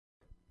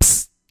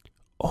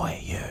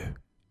Oi you,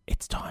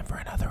 it's time for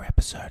another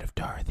episode of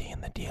Dorothy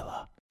and the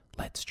Dealer.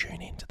 Let's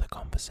tune into the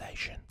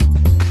conversation.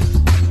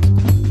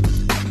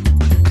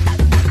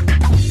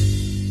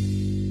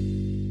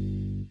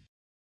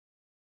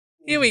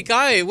 Here we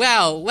go.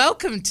 Well,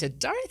 welcome to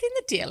Dorothy and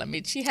the Dealer.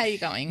 Mitchie, how you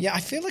going? Yeah, I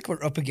feel like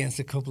we're up against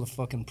a couple of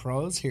fucking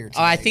pros here today.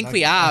 Oh, I think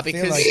we are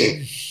because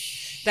like...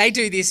 they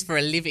do this for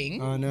a living,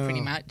 pretty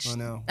much. I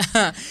know.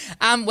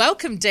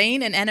 Welcome,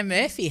 Dean and Anna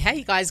Murphy. How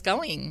you guys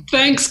going?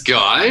 Thanks,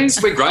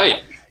 guys. We're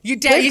great. You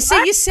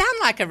sound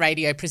like a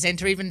radio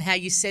presenter, even how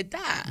you said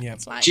that. Yeah.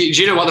 It's like... Do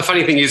you know what the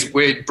funny thing is?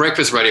 We're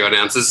breakfast radio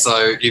announcers,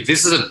 so if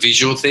this is a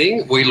visual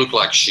thing, we look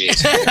like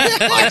shit.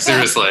 Like,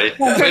 seriously.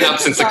 Been up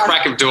since the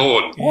crack of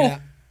dawn. Yeah.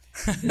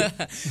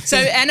 So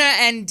Anna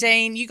and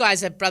Dean, you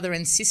guys are brother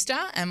and sister,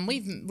 and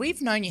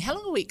we've known you. How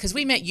long are we? Because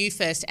we met you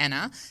first,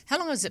 Anna. How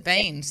long has it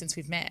been since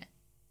we've met?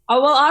 Oh,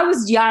 well, I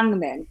was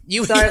young then.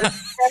 You're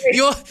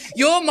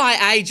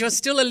my age. You're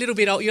still a little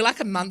bit old. You're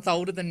like a month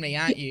older than me,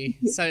 aren't you?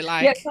 So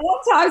like, yeah, a long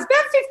time. It's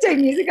about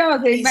 15 years ago, I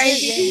think,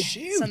 maybe.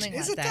 Something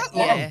like that.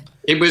 Long? Yeah.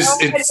 It was.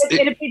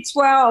 It'd be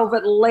 12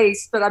 at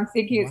least, but I'm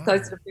thinking it's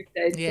closer to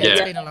 15. Yeah, it's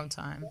been a long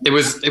time. It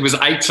was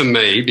 8 for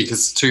me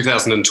because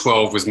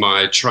 2012 was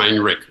my train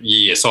wreck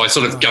year, so I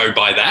sort of go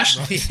by that.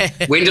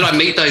 Yeah. When did I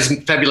meet those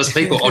fabulous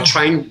people? Oh,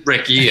 train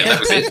wreck year. That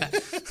was it.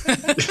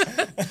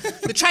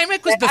 The train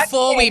wreck was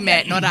before we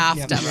met, not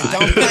after, right?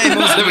 Don't blame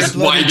us. That was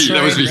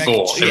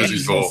before. That was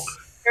before.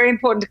 Very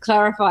important to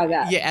clarify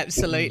that. Yeah,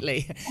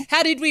 absolutely.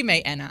 How did we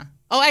meet, Anna?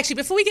 Oh, actually,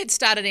 before we get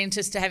started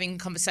into having a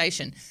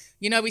conversation,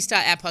 you know, we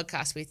start our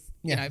podcast with,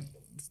 you know,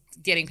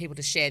 getting people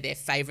to share their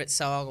favourite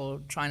song or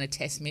trying to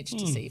test Mitch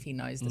to see if he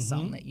knows the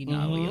song that you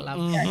know or you love.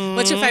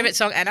 What's your favourite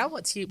song, Anna?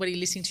 What are you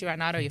listening to right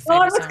now? Or your favourite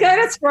Well, I was song?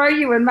 going to throw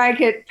you and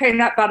make it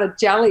peanut butter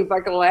jelly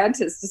by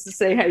Galantis just to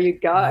see how you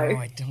go. Oh,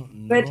 I don't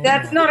know. But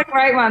that's not a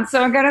great one.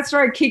 So I'm going to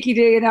throw Kiki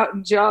D and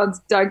Elton John's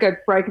Don't Go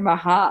Breaking My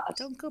Heart.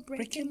 Don't go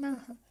breaking my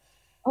heart.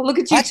 Oh, look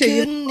at you I two.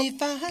 couldn't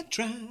if I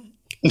tried.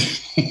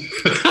 That's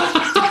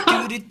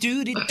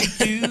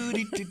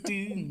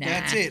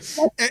it.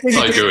 So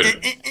good.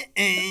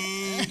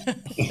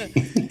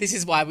 This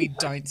is why we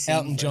don't sing.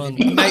 Elton John.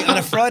 Mate, on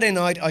a Friday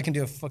night, I can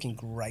do a fucking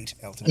great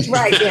Elton John.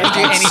 Right, yeah. Do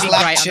anything Slap great on a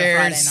Friday night.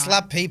 chairs,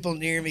 slap people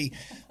near me.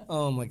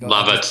 Oh, my God.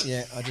 Love it.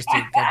 Yeah, I just do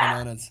go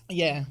bananas.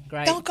 Yeah,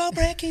 great. Don't go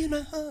breaking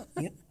my heart.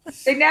 Yeah.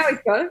 See, now he's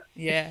got it.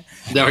 Yeah.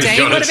 Now he's Dane,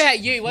 got what it. about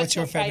you? What's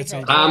your favourite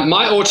song?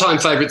 My all-time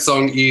favourite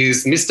song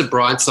is Mr.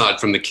 Brightside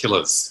from The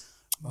Killers.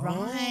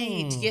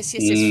 Right. Yes.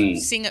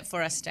 Sing it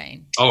for us,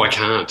 Dane. Oh, I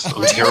can't.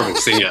 I'm a terrible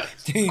singer.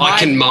 I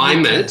can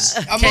mime it.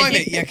 Mime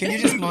it, yeah. Can you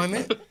just mime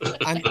it?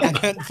 And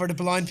for the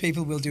blind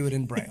people, we'll do it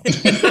in Braille.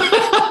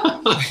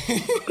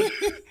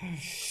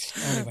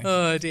 Anyway.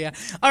 Oh, dear.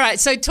 All right.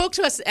 So talk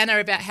to us, Anna,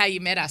 about how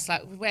you met us.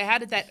 Like, how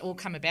did that all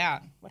come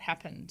about? What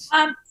happened?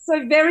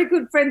 So very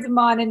good friends of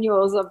mine and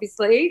yours,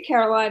 obviously,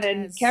 Caroline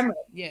and Cameron.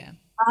 Yeah.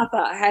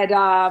 Arthur had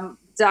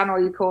done all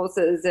your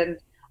courses, and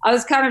I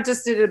was kind of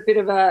just in a bit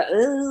of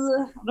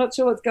I'm not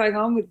sure what's going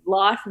on with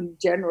life in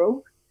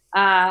general,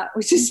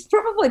 which has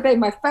probably been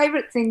my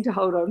favourite thing to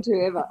hold on to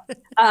ever.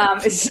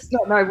 It's just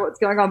not know what's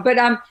going on. But,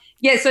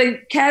 so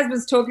Kaz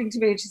was talking to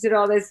me and she said,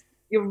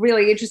 you're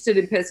really interested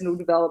in personal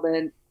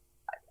development.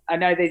 I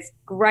know there's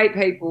great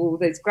people,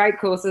 there's great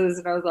courses.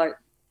 And I was like,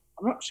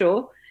 I'm not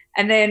sure.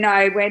 And then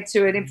I went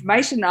to an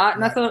information night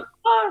and I thought,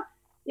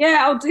 yeah,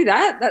 I'll do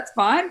that. That's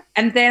fine.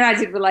 And then I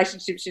did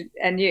relationships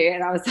and you,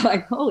 and I was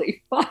like,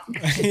 holy fuck.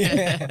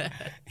 Yeah.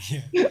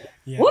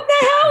 What the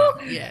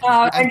hell?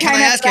 Yeah. And can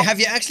I ask you, have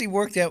you actually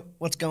worked out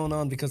what's going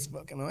on? Because I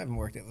haven't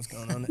worked out what's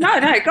going on.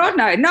 No, God,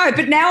 no. No,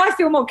 but now I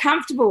feel more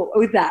comfortable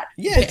with that.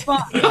 Yeah. It's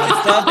fine.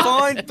 That's the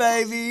point,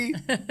 baby.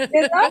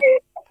 I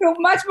feel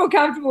much more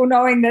comfortable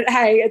knowing that,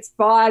 hey, it's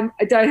fine.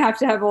 I don't have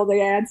to have all the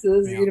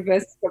answers. The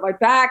university's got my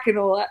back and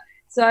all that.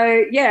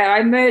 So,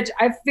 yeah,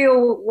 I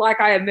feel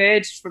like I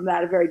emerged from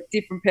that a very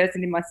different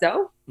person in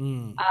myself.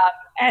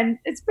 And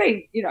it's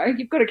been,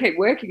 you've got to keep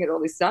working at all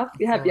this stuff.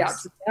 You have your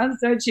ups and downs,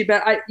 don't you?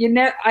 But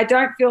I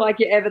don't feel like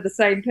you're ever the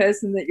same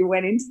person that you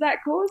went into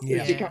that course.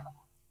 Yeah.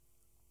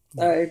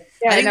 So,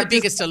 I think the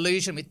biggest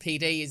illusion with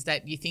PD is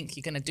that you think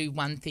you're going to do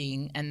one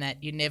thing and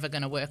that you're never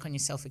going to work on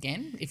yourself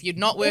again. If you're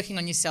not working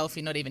on yourself,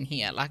 you're not even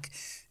here. Like,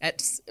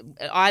 it's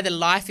either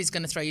life is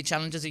going to throw you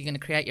challenges or you're going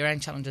to create your own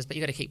challenges, but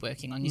you've got to keep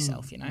working on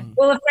yourself,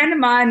 Well, a friend of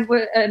mine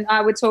and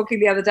I were talking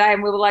the other day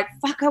and we were like,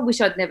 fuck, I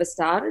wish I'd never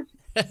started.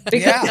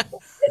 Because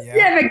you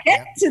never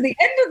get to the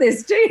end of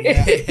this, do you?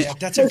 Yeah.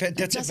 That's a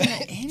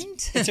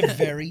end. It's a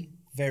very,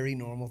 very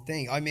normal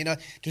thing. I mean,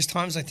 there's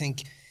times I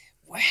think,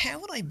 how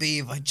would I be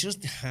if I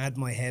just had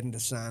my head in the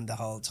sand the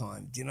whole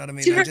time? Do you know what I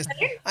mean?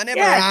 I never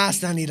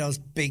asked any of those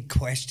big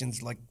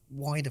questions like,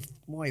 why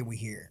are we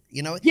here?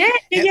 Yeah.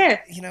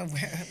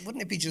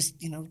 Wouldn't it be just,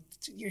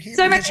 you're here.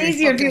 So much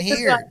easier if you're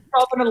just like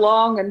dropping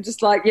along and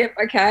just like, yep,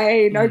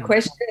 okay, no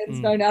questions,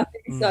 no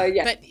nothing. So,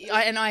 yeah. But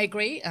I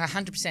agree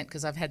 100%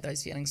 because I've had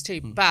those feelings too.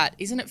 But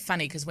isn't it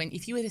funny because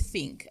if you were to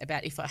think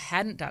about if I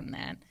hadn't done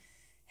that,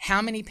 how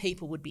many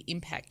people would be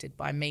impacted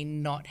by me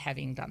not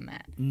having done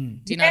that? Do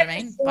you know what I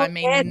mean? By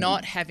me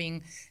not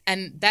having,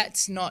 and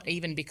that's not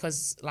even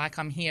because like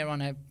I'm here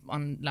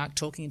on like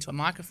talking into a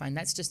microphone.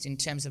 That's just in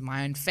terms of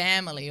my own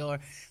family, or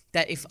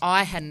that if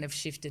I hadn't have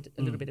shifted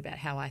a little bit about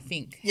how I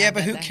think. Yeah,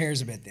 but who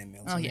cares about them,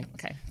 Mills? Oh yeah,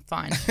 okay,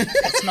 fine.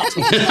 Let's not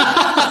talk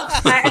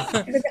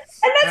about And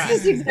that's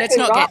just exactly Let's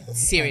not right. get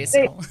serious.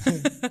 The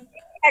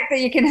fact that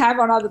you can have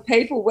on other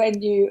people when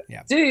you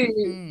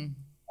do,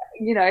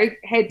 you know,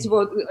 head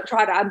towards,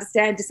 try to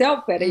understand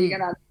yourself better, you're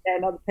going to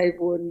understand other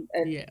people,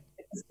 and it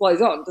just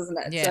flows on, doesn't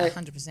it? Yeah,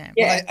 100%.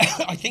 Yeah,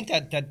 well, I think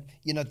that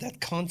you know, that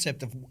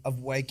concept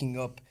of waking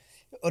up,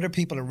 other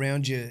people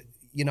around you.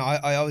 You know,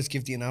 I always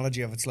give the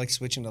analogy of it's like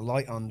switching the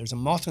light on. There's a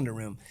moth in the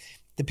room.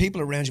 The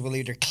people around you will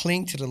either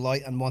cling to the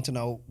light and want to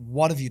know,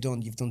 what have you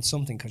done? You've done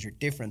something because you're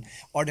different.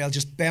 Or they'll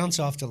just bounce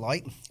off the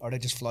light, or they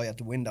just fly out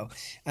the window.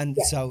 And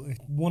so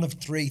one of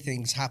three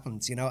things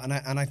happens, you know. And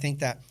I think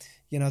that,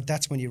 you know,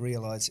 that's when you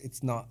realise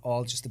it's not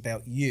all just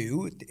about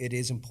you. It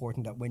is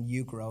important that when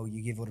you grow,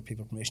 you give other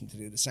people permission to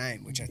do the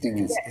same, which I think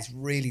is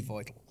really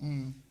vital.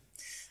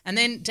 And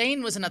then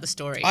Dean was another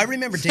story. I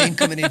remember Dean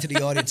coming into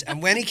the audience,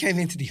 and when he came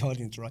into the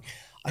audience, right,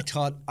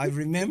 I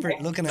remember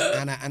looking at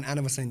Anna, and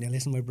Anna was saying, now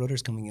listen, my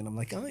brother's coming in. I'm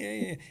like, oh,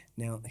 yeah.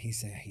 Now,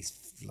 he's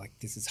like,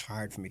 this is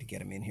hard for me to get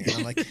him in here. And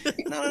I'm like,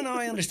 no,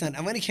 I understand.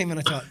 And when he came in,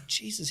 I thought,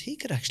 Jesus, he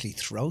could actually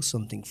throw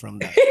something from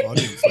that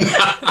audience.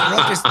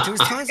 There was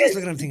times I was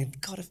looking at him thinking,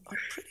 God, I'm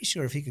pretty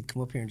sure if he could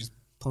come up here and just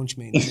punch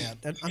me in the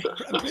mouth,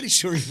 I'm pretty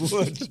sure he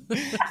would.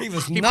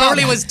 He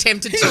probably was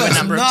tempted to a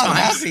number of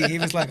times. Happy. He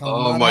was like,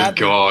 oh my happy.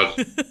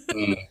 God.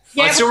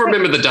 I still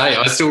remember the day.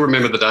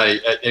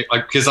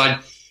 Because I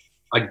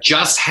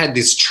just had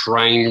this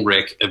train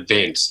wreck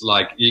event.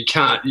 Like, you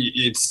can't,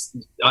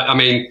 I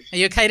mean. Are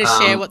you okay to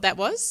share what that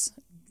was?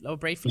 Or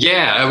briefly?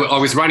 Yeah, I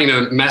was running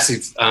a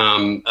massive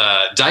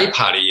day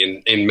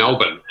party in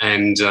Melbourne,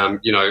 and,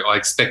 you know, I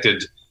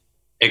expected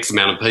X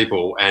amount of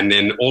people, and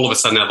then all of a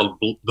sudden out of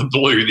the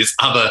blue, this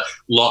other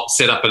lot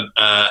set up an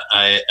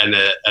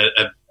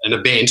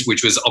event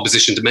which was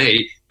opposition to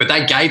me, but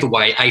they gave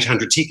away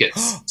 800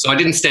 tickets. So I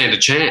didn't stand a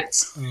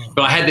chance.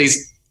 But I had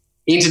these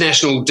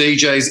international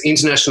DJs,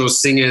 international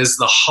singers,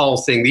 the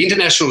whole thing. The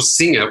international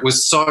singer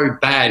was so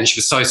bad, and she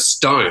was so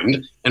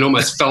stoned and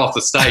almost fell off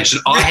the stage,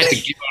 that I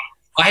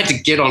had to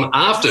get on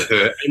after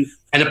her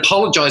and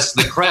apologise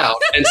to the crowd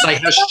and say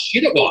how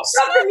shit it was.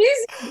 Stop the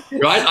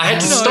music. Right? I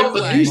had to stop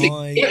the music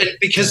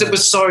because it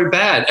was so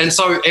bad. And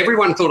so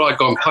everyone thought I'd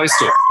gone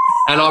postal.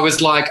 And I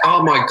was like,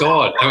 oh, my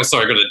God. Oh,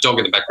 sorry, I've got a dog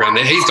in the background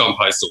there. He's gone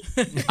postal.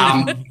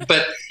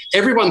 But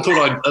everyone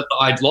thought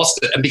I'd lost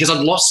it. And because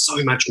I'd lost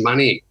so much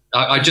money,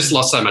 I just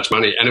lost so much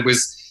money. And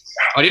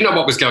I didn't know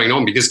what was going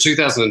on, because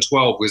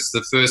 2012 was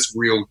the first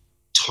real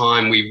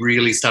time we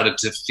really started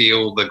to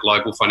feel the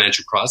global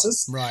financial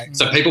crisis. Right.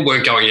 So people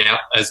weren't going out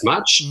as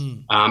much.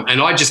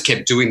 And I just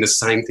kept doing the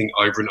same thing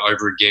over and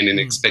over again and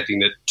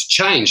expecting it to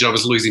change. And I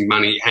was losing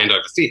money hand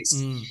over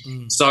fist.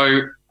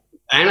 So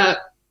Anna,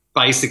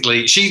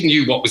 basically, she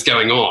knew what was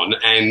going on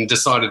and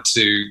decided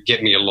to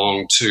get me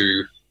along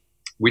to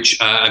which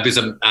it was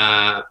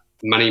a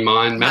Money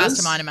Mind Matters?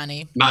 Mastermind of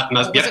Money.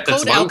 Yeah,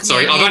 that's one.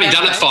 Sorry, I've only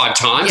done it 5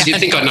 times. You'd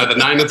think I'd know the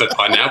name of it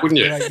by now, wouldn't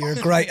you? You're a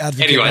great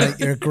advocate. Anyway. Mate.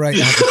 You're a great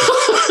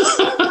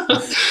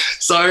advocate.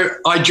 So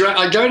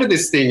I go to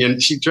this thing,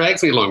 and she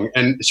drags me along,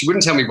 and she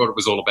wouldn't tell me what it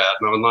was all about.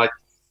 And I'm like,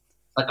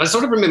 I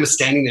sort of remember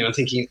standing there and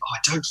thinking,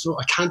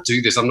 I can't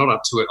do this. I'm not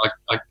up to it.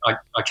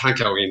 I can't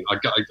go in.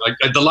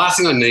 The last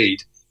thing I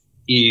need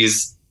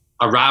is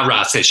a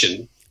rah-rah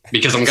session,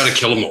 because I'm going to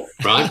kill them all,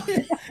 right?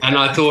 And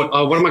I thought,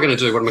 what am I going to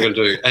do? What am I going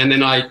to do? And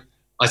then I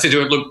said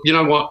to her, look, you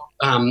know what,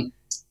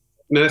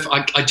 Murph,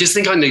 I just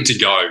think I need to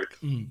go.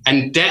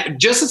 And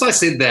just as I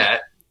said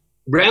that,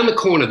 round the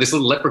corner, this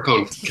little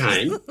leprechaun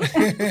came,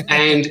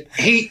 and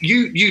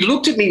you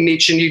looked at me,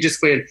 Mitch, and you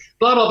just went,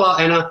 blah, blah, blah,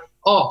 Anna.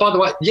 Oh, by the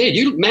way, yeah,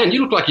 you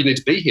look like you need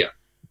to be here.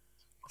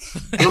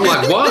 And I'm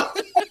like, what?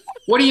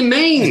 What do you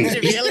mean?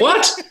 Really?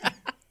 What?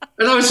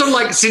 And I was sort of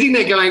like sitting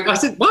there going, I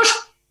said, what?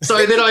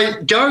 So then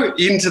I go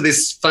into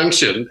this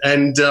function,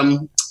 and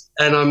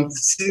I'm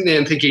sitting there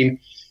and thinking,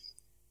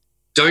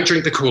 don't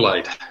drink the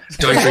Kool-Aid.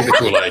 Don't drink the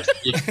Kool-Aid.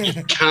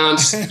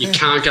 You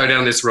can't go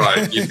down this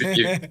road.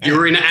 You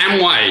were in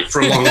Amway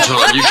for a long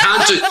time.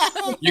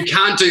 You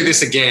can't do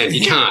this again.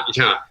 You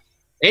can't.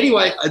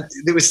 Anyway,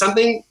 there was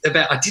something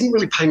about, I didn't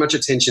really pay much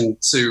attention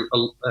to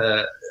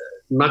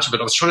much of it.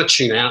 I was trying to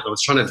tune out. I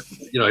was trying to,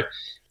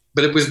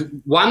 but it was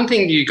one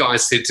thing you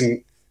guys said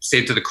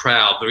to the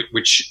crowd,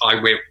 which I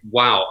went,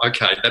 wow,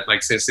 okay, that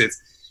makes sense.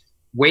 It's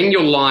when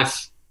your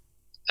life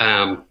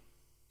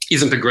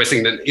isn't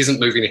progressing, that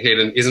isn't moving ahead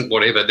and isn't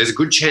whatever, there's a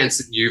good chance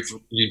that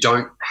you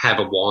don't have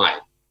a why,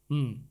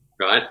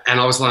 right? And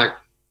I was like,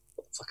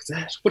 what the fuck is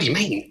that? What do you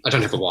mean I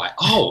don't have a why?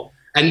 Oh,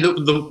 and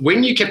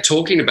when you kept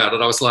talking about it,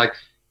 I was like,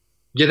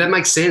 yeah, that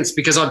makes sense,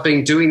 because I've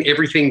been doing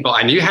everything, but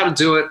I knew how to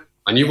do it,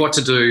 I knew what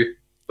to do,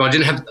 but I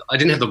didn't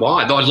have the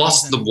why. I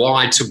lost the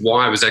why to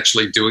why I was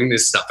actually doing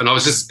this stuff, and I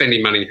was just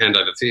spending money hand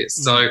over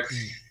fist. So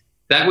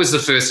that was the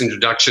first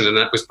introduction, and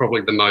that was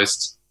probably the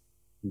most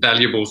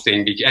valuable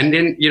thing. And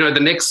then, you know, the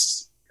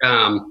next,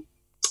 I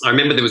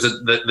remember there was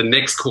the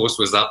next course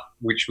was up,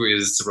 which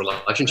was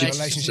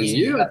relationships in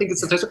you. I think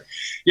it's the first one.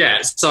 Yeah.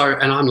 So,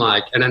 and I'm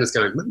like, and Anna's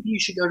going, maybe you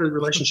should go to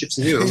relationships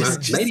in you. I'm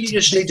like, maybe you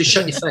just need to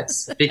shut your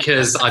face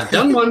because I've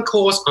done one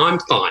course. I'm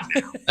fine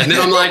now. And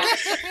then I'm like,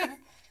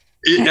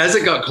 as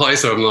it got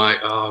closer, I'm like,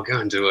 oh, I'll go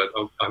and do it.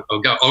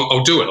 I'll go.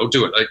 I'll do it. I'll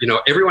do it. You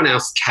know, everyone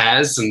else,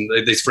 Kaz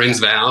and these friends,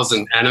 Vows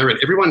and Anna, and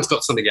everyone's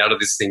got something out of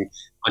this thing.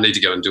 I need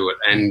to go and do it.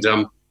 And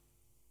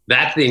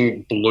that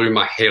thing blew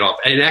my head off.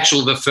 And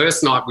actually, the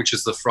first night, which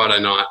is the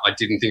Friday night, I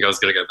didn't think I was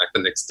going to go back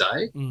the next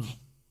day.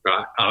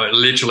 Right? I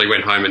literally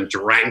went home and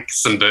drank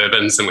some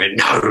bourbons and went,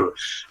 no,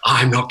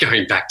 I'm not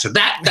going back to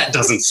that. That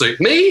doesn't suit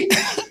me.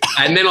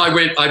 And then I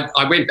went.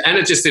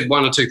 Anna just said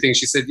one or two things.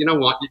 She said, you know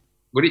what?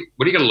 What are you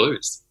going to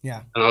lose?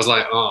 Yeah. And I was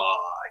like, oh,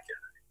 okay.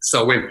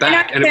 So I went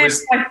back and it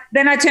was.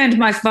 Then I turned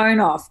my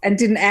phone off and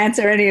didn't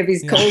answer any of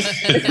his calls.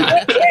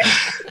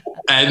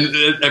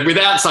 And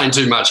without saying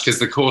too much, because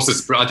the course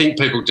is, I think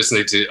people just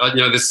need to, you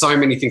know, there's so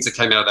many things that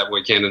came out of that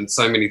weekend and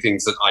so many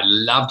things that I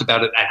loved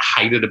about it and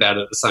hated about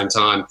it at the same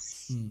time.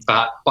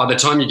 But by the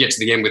time you get to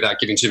the end, without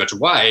giving too much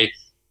away,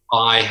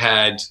 I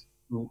had,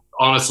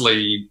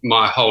 honestly,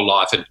 my whole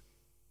life had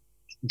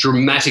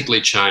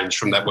dramatically changed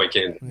from that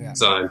weekend.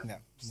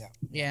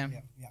 Yeah.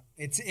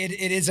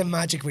 It is a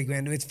magic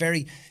weekend. It's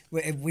very.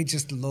 We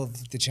just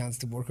love the chance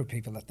to work with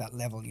people at that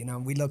level, you know.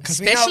 And we love,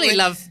 especially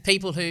love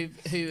people who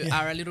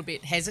are a little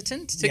bit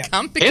hesitant to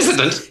come.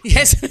 Hesitant?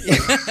 Yes. You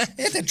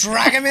have to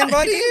drag them in,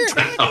 buddy.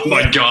 Oh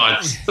my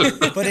God!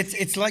 But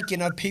it's like, you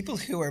know, people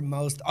who are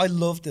most. I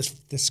love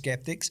the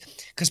skeptics,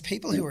 because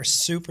people who are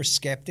super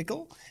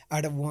skeptical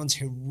are the ones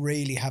who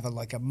really have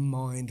a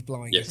mind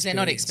blowing. Because they're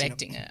not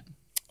expecting it.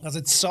 Because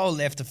it's so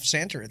left of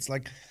center. It's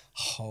like,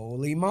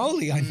 holy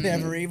moly, I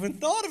never even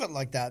thought of it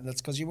like that. And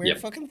that's because you weren't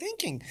fucking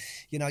thinking.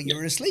 You know, you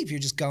were asleep. You're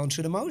just going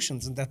through the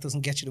motions, and that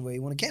doesn't get you the way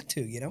you want to get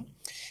to, you know?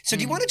 So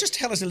do you want to just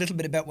tell us a little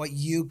bit about what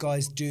you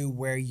guys do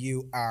where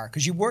you are?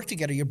 Because you work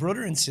together, you're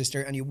brother and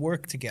sister, and you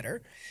work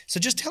together. So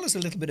just tell us a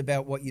little bit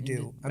about what you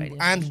do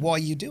and why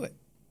you do it.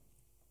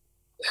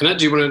 Hannah,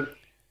 do you want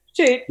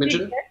to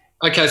mention?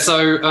 Okay,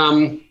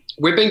 so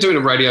we've been doing a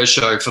radio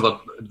show for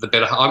the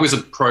better. I was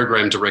a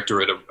program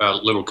director at a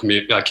little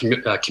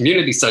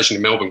community station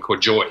in Melbourne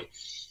called Joy,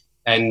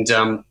 and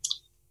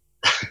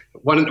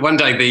one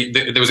day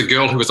there was a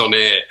girl who was on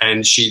air,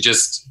 and she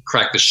just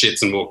cracked the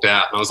shits and walked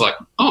out. And I was like,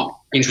 oh,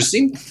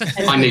 interesting.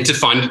 I need to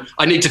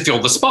fill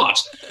the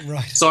spot.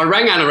 Right. So I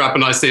rang Anna up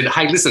and I said,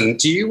 hey, listen,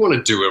 do you want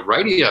to do a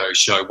radio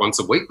show once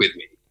a week with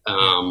me?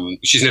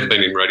 She's never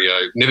been in radio,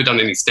 never done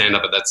any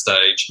stand-up at that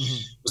stage.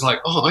 It was like,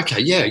 oh, okay,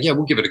 yeah,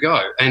 we'll give it a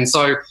go. And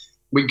so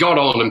we got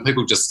on and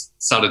people just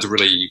started to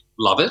really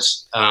love it.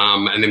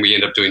 And then we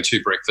ended up doing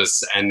 2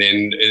 breakfasts. And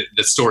then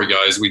the story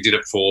goes, we did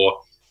it for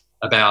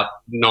about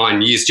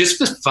 9 years just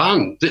for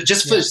fun.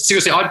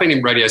 Seriously, I'd been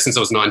in radio since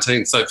I was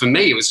 19. So for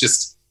me, it was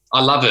just,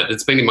 I love it.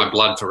 It's been in my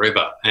blood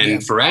forever.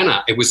 And for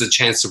Anna, it was a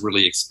chance to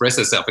really express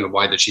herself in a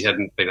way that she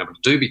hadn't been able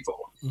to do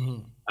before.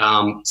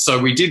 So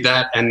we did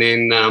that. And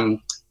then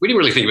we didn't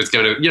really think it was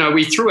going to, you know,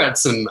 we threw out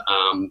some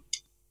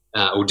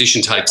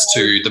audition tapes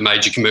to the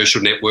major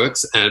commercial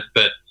networks,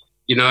 but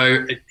you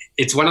know,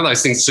 it's one of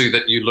those things too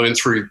that you learn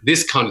through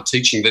this kind of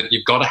teaching, that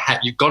you've got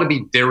to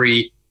be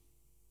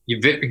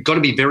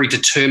very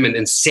determined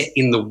and set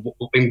in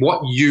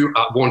what you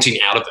are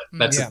wanting out of it.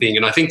 That's the thing.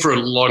 And I think for a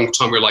long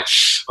time we were like,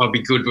 oh, I'd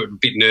be good, but a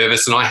bit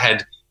nervous. And I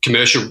had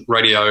commercial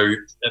radio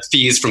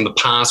fears from the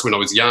past when I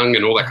was young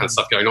and all that kind of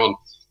stuff going on.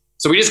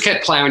 So we just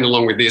kept ploughing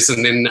along with this,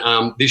 and then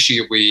this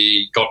year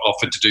we got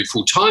offered to do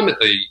full time at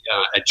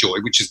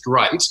Joy, which is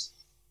great.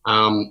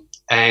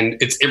 And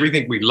it's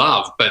everything we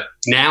love, but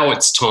now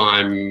it's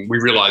time, we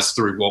realise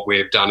through what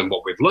we've done and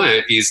what we've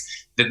learned is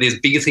that there's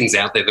bigger things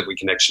out there that we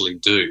can actually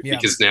do,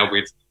 because now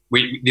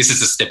this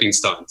is a stepping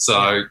stone.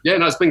 So,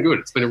 it's been good.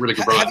 It's been a really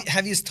good ride.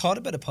 Have you thought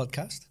about a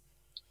podcast?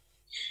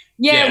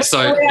 We're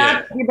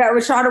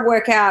trying to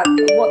work out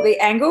what the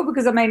angle,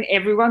 because I mean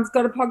everyone's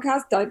got a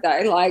podcast, don't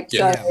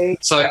they?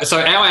 So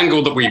our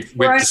angle that we've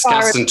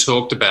discussed and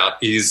talked about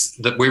is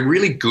that we're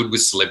really good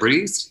with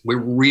celebrities. We're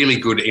really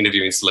good at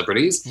interviewing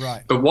celebrities.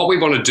 Right. But what we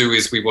want to do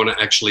is we want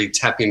to actually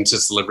tap into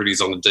celebrities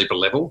on a deeper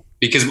level,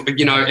 because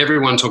you know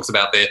everyone talks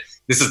about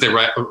this is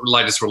their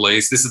latest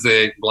release, this is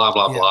their blah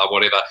blah blah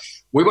whatever.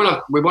 We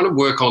want to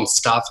work on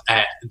stuff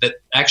that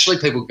actually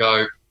people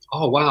go,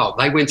 oh, wow,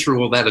 they went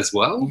through all that as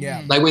well.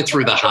 Yeah. They went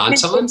through the hard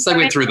times. They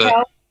went through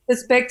the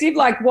perspective.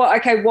 Like,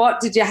 what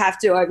did you have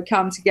to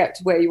overcome to get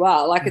to where you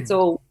are? Like, it's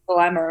all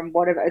glamour and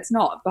whatever. It's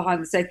not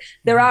behind the scenes.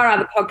 There are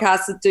other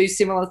podcasts that do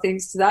similar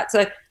things to that.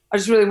 So I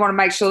just really want to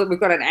make sure that we've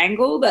got an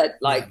angle that,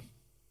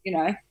 you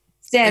know,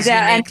 stands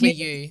out. Uniquely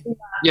you.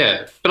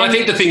 Yeah. But I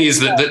think the thing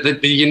is that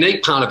the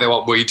unique part about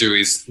what we do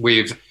is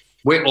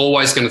we're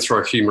always going to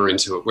throw humour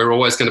into it. We're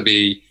always going to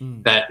be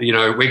that, you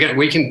know,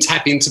 we can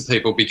tap into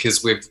people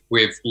because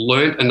we've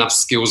learned enough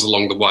skills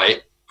along the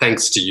way,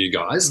 thanks to you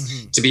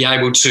guys, to be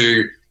able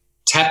to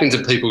tap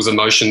into people's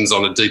emotions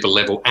on a deeper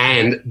level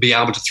and be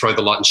able to throw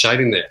the light and shade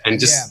in there and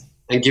just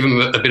and give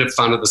them a bit of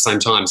fun at the same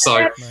time.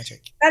 So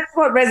that's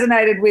what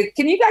resonated with.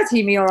 Can you guys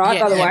hear me all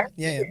right, by the way?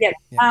 Yeah.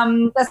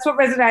 That's what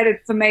resonated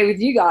for me with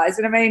you guys.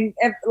 And I mean,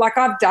 like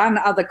I've done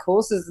other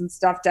courses and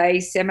stuff, day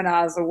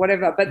seminars or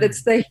whatever, but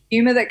it's the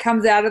humor that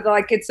comes out of it.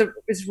 Like it's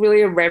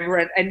really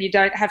irreverent, and you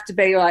don't have to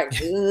be like,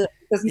 it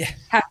doesn't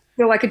have to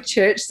feel like a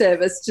church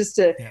service just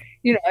to,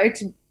 you know,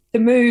 to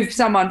move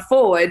someone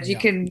forward. You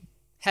can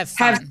have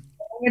fun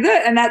with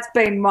it, and that's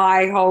been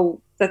my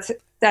whole.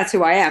 That's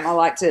who I am. I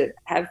like to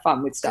have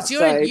fun with stuff.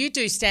 Because you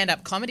do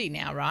stand-up comedy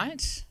now,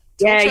 right?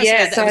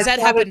 Yeah. So that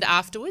happened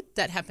afterward?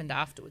 That happened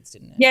afterwards,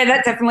 didn't it? Yeah,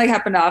 that definitely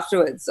happened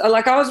afterwards.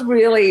 Like I was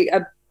really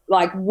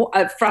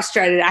a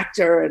frustrated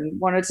actor and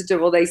wanted to do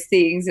all these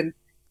things, and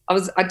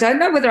I don't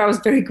know whether I was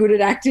very good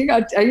at acting.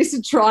 I used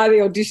to try the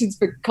auditions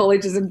for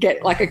colleges and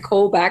get like a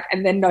call back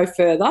and then no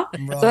further.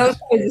 Right. So that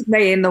was just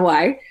me in the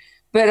way.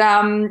 But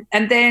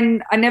and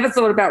then I never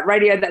thought about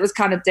radio. That was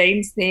kind of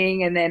Dean's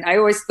thing. And then I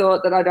always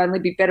thought that I'd only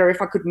be better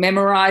if I could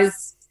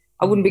memorize.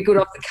 I wouldn't be good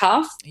off the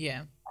cuff. Yeah.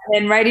 And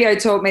then radio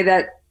taught me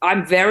that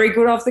I'm very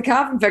good off the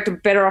cuff. In fact, I'm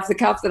better off the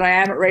cuff than I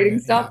am at reading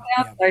stuff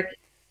now. So,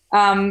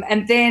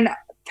 and then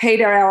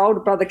Peter, our older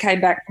brother,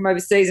 came back from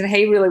overseas, and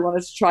he really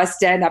wanted to try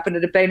stand-up, and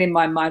it had been in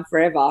my mind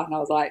forever. And I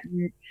was like,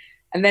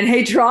 And then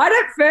he tried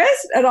it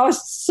first, and I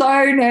was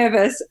so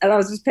nervous, and I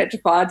was just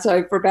petrified.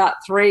 So for about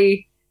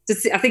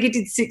I think he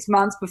did 6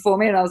 months before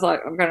me, and I was like,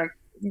 I'm going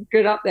to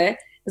get up there.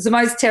 It's the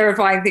most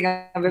terrifying thing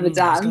I've ever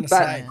done,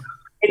 but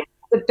it's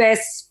the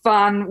best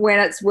fun when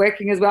it's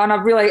working as well. And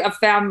I've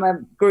found my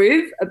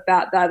groove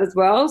about that as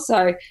well.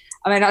 So,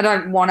 I mean, I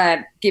don't want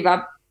to give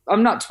up.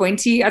 I'm not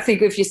 20. I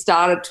think if you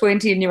start at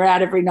 20 and you're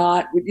out every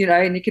night, you know,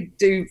 and you could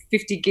do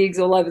 50 gigs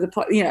all over the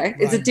place, you know,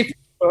 it's a different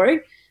story.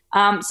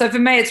 So for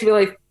me, it's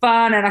really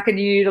fun, and I can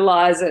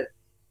utilise it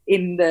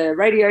in the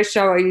radio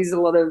show. I use a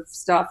lot of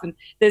stuff, and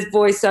there's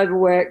voiceover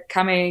work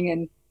coming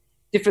and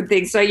different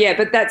things. So, yeah,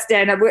 but that's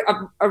stand-up.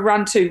 I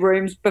run 2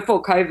 rooms.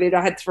 Before COVID,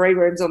 I had 3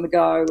 rooms on the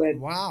go. And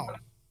wow.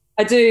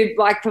 I do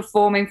like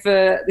performing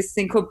for this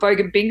thing called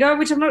Bogan Bingo,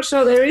 which I'm not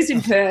sure there is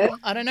in Perth.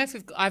 I don't know if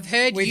I've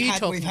heard you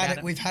talking about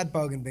it. We've had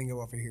Bogan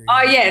Bingo over here.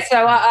 Oh, yeah.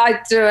 So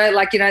I do it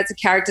like, you know, it's a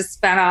character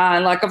spanner.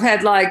 And like I've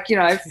had like, you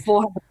know,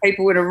 400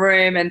 people in a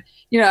room, and,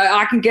 you know,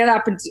 I can get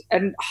up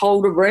and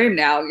hold a room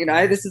now. You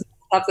know, this is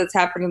stuff that's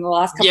happened in the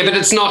last couple of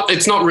years. But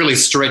it's not really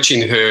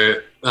stretching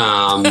her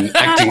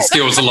acting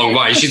skills a long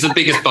way. She's the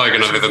biggest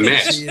bogan I've ever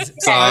met.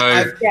 So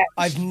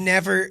I've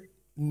never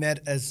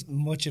met as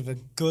much of a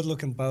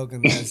good-looking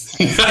bogan as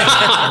she's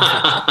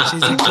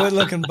a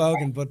good-looking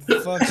bogan, but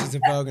fuck, she's a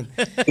bogan.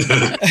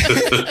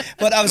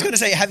 But I was going to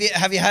say, have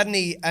you had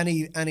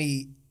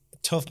any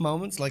tough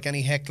moments, like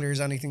any hecklers,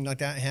 anything like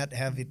that?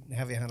 Have you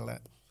handled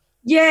that?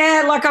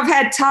 Yeah, like I've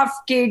had tough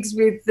gigs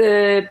with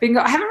the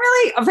bingo.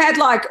 I've had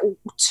like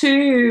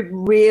 2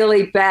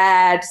 really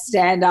bad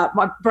stand-up.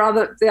 My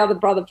brother, the other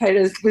brother,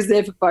 Peter, was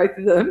there for both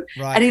of them.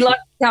 Right. And he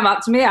liked to come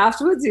up to me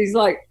afterwards. He's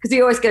like, because he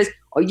always goes,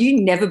 oh,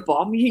 you never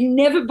bomb.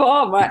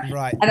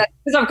 Right. And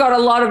because I've got a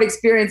lot of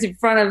experience in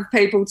front of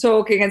people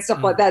talking and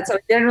stuff like that. So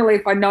generally,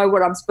 if I know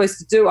what I'm supposed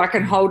to do, I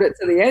can hold it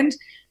to the end.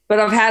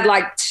 But I've had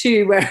like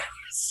 2 where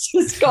it's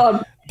just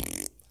gone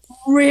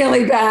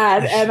really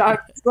bad. And I'm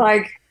just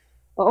like,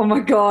 oh my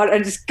God,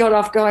 and just got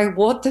off going,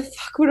 what the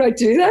fuck would I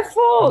do that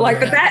for? Like,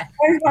 but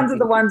those ones are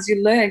the ones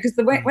you learn, because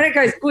when it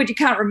goes good, you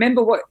can't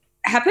remember what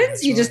happens.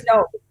 That's you just know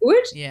it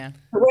was good. Yeah.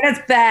 But when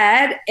it's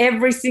bad,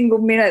 every single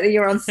minute that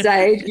you're on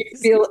stage, you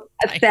feel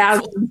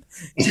 1,000.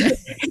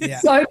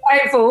 So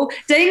painful.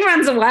 Dean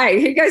runs away.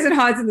 He goes and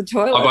hides in the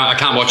toilet. I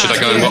can't watch it. I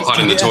go and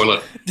hide in the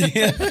toilet.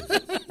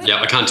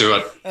 Yeah, I can't do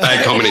it.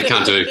 Bad comedy,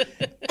 can't do.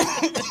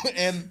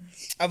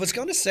 I was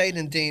going to say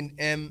then, Dean,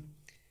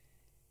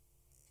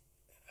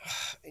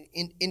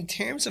 in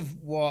terms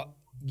of what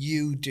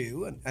you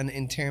do, and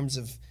in terms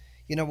of,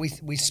 you know,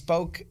 we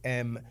spoke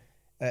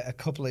a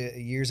couple of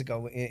years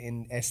ago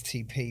in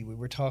STP. We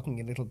were talking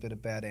a little bit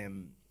about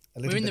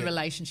we're in the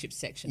relationship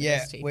section.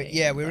 Yeah, of STP,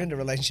 we're in the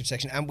relationship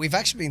section, and we've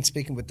actually been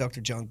speaking with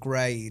Dr. John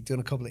Gray, doing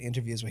a couple of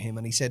interviews with him,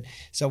 and he said,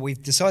 so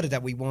we've decided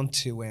that we want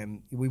to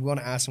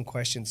ask some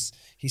questions.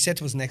 He said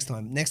to us, next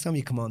time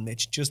you come on,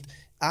 Mitch, just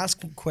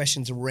ask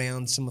questions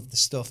around some of the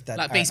stuff that,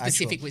 like, be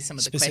specific with some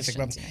of the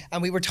questions. Yeah.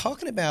 And we were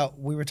talking about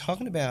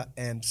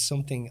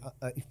something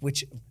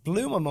which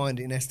blew my mind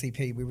in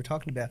STP. We were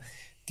talking about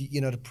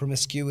the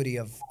promiscuity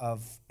of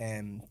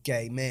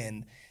gay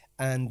men.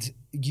 And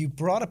you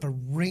brought up a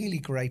really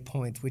great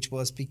point, which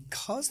was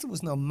because there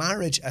was no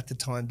marriage at the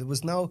time, there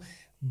was no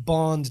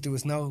bond, there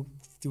was no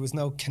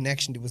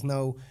connection, there was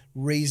no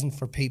reason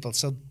for people.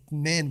 So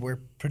men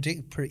were,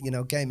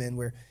 gay men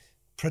were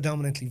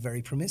predominantly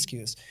very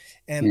promiscuous.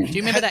 Do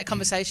you remember that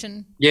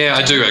conversation? Yeah,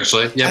 I do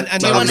actually. Yeah,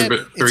 and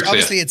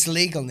obviously it's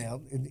legal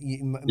now.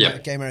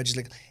 Gay marriage is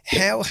legal.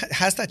 How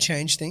has that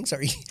changed things?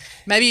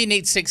 Maybe you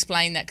need to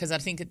explain that, because I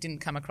think it didn't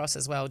come across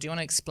as well. Do you want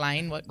to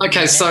explain what?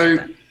 Okay, so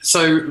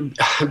when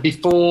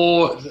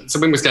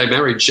was gay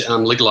marriage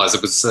legalised?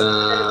 It was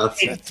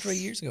 3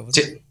 years ago. Was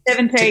it?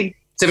 17.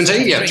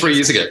 17, yeah, 3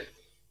 years ago.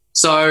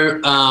 So,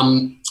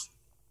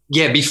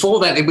 yeah, before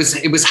that, it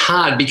was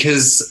hard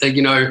because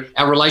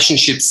our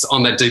relationships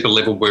on that deeper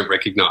level weren't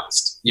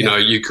recognised. You know,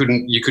 you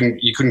couldn't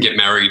get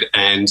married,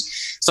 and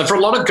so for a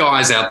lot of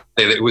guys out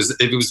there, it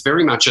was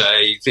very much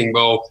a thing.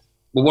 Well,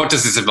 what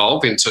does this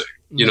evolve into?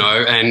 You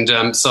know,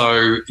 and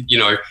so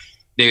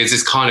there's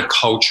this kind of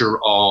culture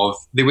of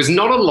there was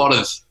not a lot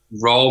of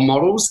role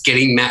models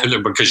getting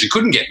married because you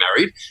couldn't get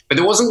married, but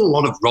there wasn't a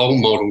lot of role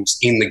models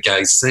in the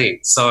gay scene.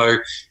 So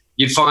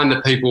you'd find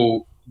that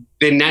people,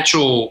 their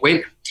natural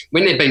when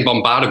they've been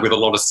bombarded with a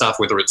lot of stuff,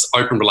 whether it's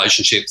open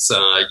relationships,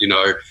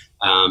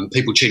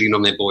 people cheating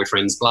on their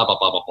boyfriends, blah blah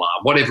blah blah blah,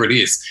 whatever it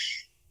is,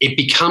 it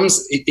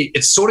becomes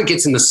it sort of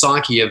gets in the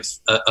psyche of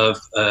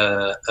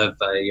a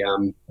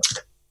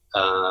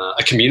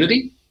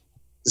community.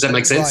 Does that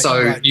make sense?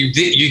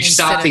 You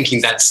start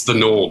thinking that's the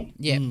norm,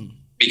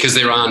 because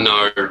there are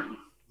no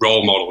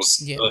role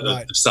models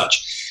of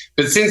such.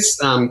 But since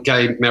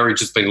gay marriage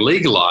has been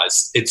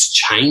legalised, it's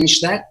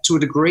changed that to a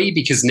degree,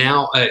 because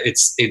now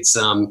it's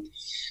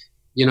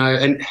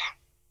and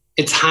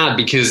it's hard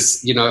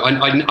because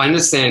I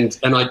understand,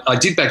 and I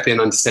did back then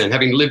understand,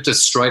 having lived a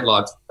straight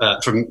life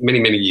for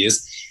many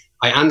years.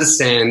 I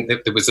understand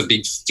that there was a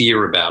big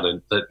fear about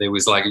it, that there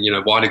was like,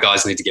 why do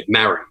guys need to get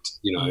married?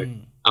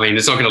 I mean,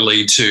 it's not going to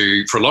lead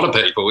to, for a lot of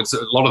people, it's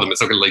not going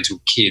to lead to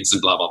kids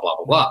and blah, blah, blah,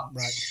 blah, blah.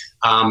 Right.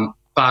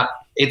 But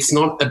it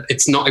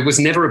was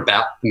never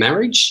about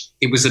marriage.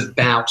 It was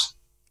about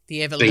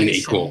the evolution. Being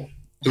equal.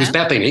 It was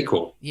about being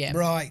equal. Yeah.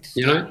 Right.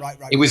 Right.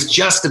 It was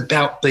just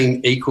about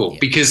being equal,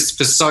 because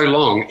for so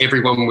long,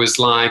 everyone was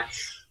like,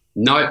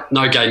 no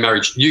gay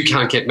marriage. You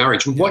can't get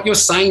married. What you're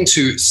saying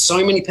to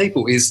so many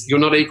people is you're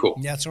not equal.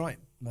 Yeah, that's right.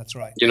 That's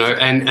right.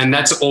 And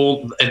that's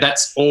all the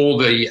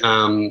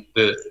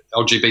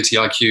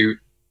LGBTIQ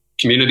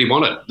community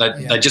wanted.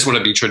 They just want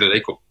to be treated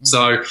equal.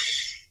 So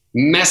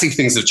massive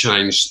things have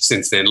changed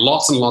since then.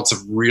 Lots and lots of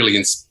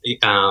really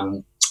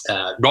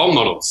role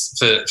models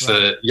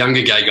for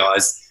younger gay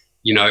guys.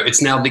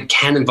 It's now that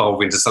can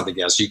evolve into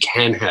something else. You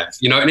can have,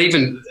 and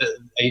even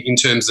in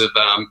terms of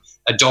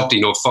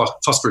adopting or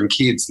fostering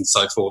kids and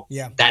so forth,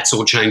 that's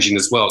all changing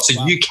as well.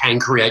 So you can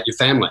create your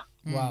family.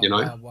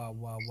 Wow,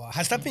 wow.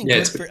 Has that been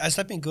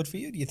good for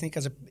you? Do you think,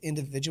 as an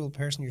individual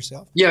person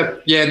yourself? Yeah,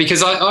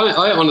 because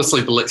I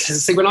honestly believe.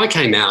 See, when I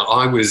came out,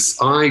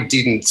 I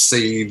didn't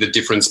see the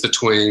difference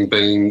between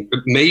being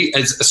me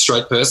as a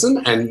straight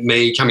person and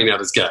me coming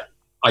out as gay.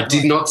 I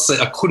did not see.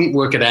 I couldn't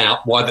work it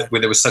out why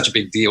there was such a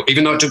big deal.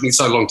 Even though it took me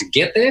so long to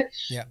get there,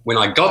 when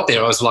I got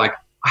there, I was like,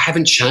 I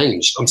haven't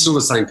changed. I'm still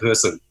the same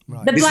person.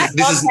 Right.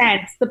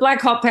 The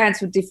black hot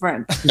pants were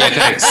different. Yeah,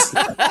 thanks.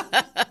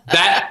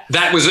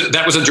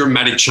 that was a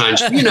dramatic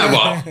change. You know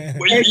what? And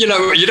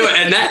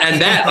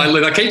that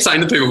I keep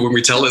saying to people when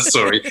we tell this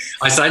story,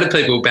 I say to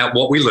people about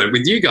what we learned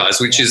with you guys,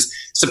 which is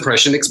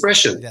suppression,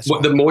 expression. Right.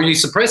 The more you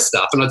suppress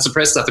stuff, and I'd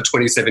suppressed stuff for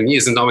 27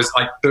 years, and I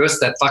burst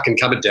that fucking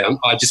cupboard down.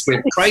 I just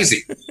went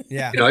crazy.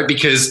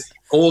 Because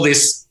all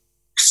this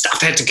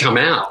stuff had to come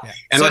out. Yeah.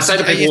 And so I say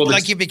to people,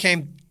 like you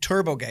became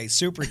turbo gay,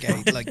 super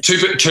gay, like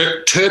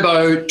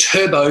turbo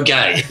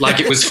gay, like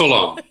it was full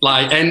on.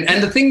 Like,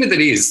 and the thing with it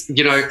is,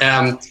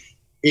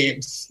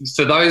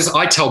 for those,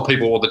 I tell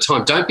people all the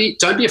time, don't be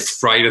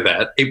afraid of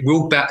that. It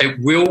will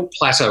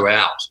plateau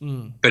out,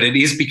 but it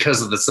is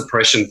because of the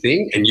suppression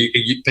thing, and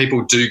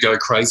people do go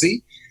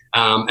crazy,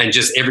 and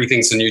just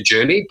everything's a new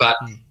journey, but.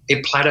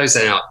 It plateaus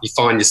out. You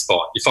find your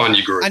spot. You find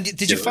your group. And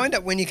did you find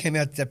out when you came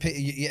out that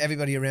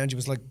everybody around you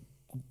was like,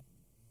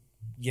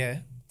 yeah?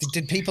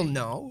 Did people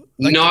know?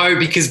 Like, no,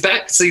 because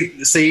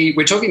see,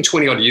 we're talking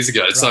 20 odd years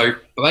ago. Right. So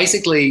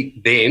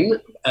basically,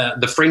 then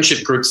the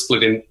friendship group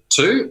split in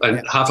two,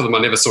 and half of them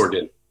I never saw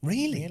again.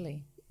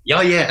 Really?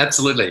 Yeah,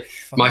 absolutely.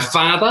 Fun. My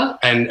father,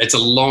 and it's a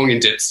long,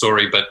 in-depth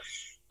story, but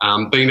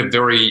being a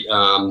very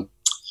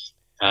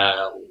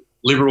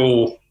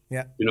liberal,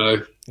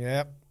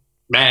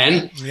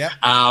 man. Yeah.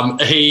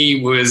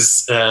 He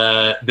was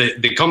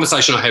the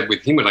conversation I had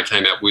with him when I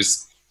came out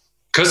was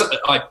because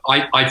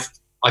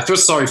I feel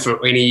sorry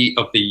for any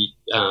of the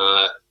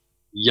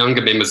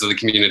younger members of the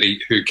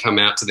community who come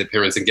out to their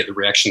parents and get the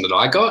reaction that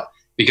I got,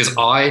 because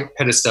I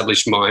had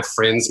established my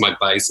friends, my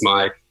base,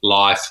 my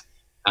life,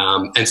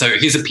 and so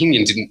his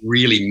opinion didn't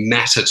really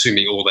matter to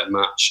me all that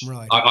much.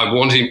 Right. I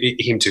wanted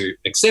him to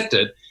accept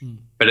it,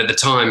 but at the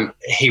time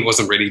he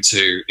wasn't ready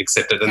to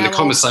accept it. And how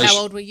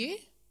old were you?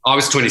 I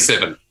was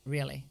 27.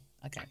 Really?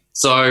 Okay.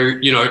 So,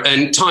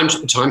 and time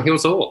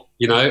heals all,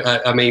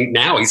 I mean,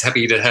 now he's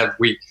happy to have,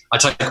 I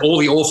take all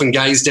the orphan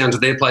gays down to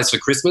their place for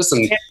Christmas,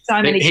 and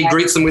he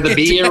greets them with a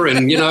beer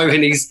and,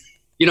 and he's,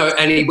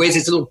 and he wears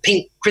his little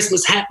pink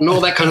Christmas hat and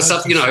all that kind of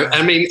stuff,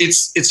 I mean,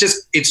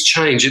 it's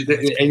changed.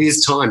 It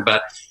is time.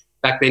 But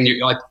back then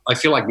I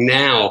feel like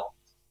now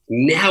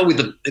with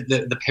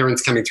the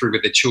parents coming through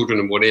with their children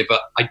and whatever,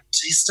 I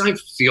just don't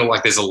feel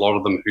like there's a lot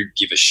of them who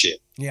give a shit.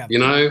 Yeah.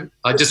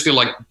 I just feel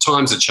like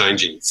times are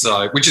changing,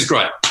 so which is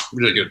great,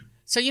 really good.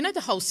 So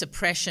the whole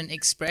suppression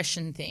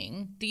expression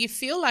thing, do you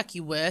feel like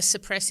you were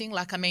suppressing?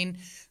 Like, I mean,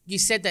 you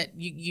said that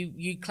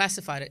you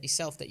classified it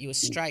yourself that you were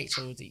straight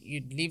or that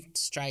you lived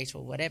straight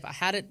or whatever.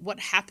 What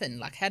happened?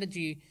 Like, how did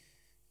you?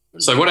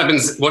 So what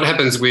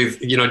happens with,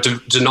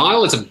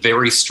 denial is a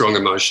very strong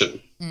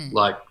emotion.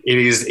 Like, it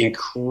is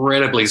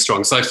incredibly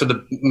strong. So for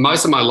the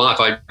most of my life,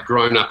 I'd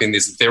grown up in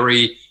this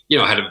very,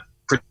 I had a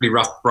pretty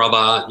rough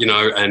brother,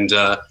 and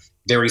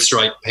very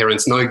straight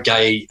parents, no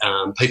gay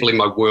people in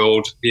my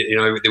world.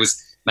 There was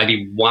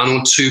maybe one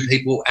or two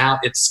people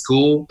out at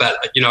school, but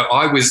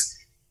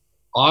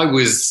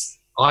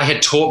I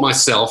had taught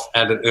myself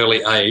at an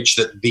early age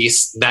that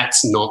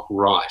that's not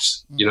right.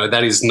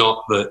 That is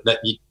not that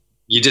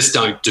you just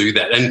don't do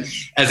that. And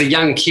as a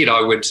young kid,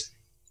 I would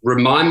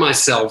remind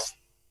myself,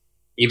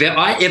 if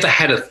I ever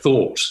had a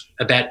thought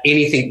about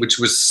anything which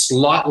was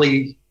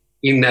slightly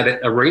in that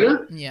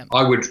arena,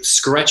 I would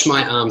scratch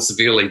my arm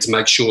severely to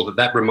make sure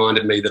that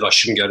reminded me that I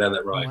shouldn't go down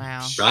that road.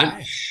 Wow.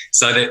 Right?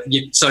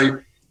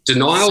 So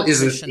denial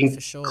is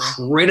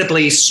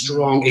incredibly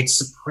strong. It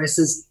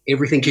suppresses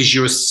everything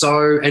because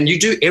and you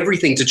do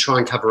everything to try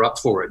and cover up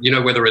for it.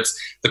 Whether it's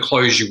the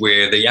clothes you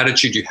wear, the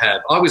attitude you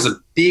have. I was a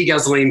big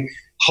Guzline,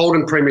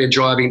 Holden Premier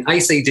driving,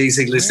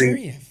 AC/DC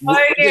listening,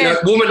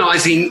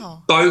 womanizing,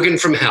 bogan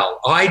from hell.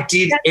 I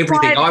did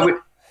everything.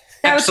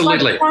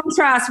 Absolutely. The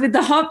contrast with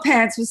the hot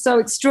pants was so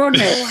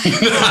extraordinary.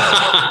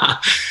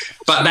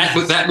 But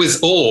that's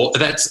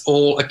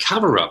all a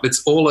cover up.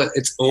 It's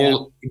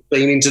all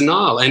being in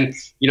denial. And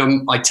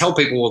I tell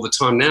people all the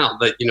time now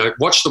that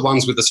watch the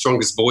ones with the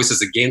strongest voices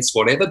against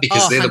whatever,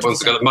 because they're the ones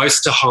that got the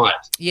most to hide.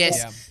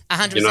 Yes,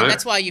 100%.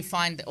 That's why you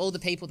find that all the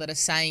people that are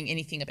saying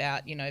anything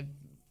about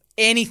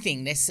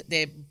anything,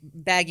 they're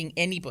bagging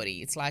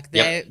anybody. It's like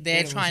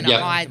they're trying to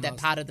hide that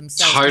part of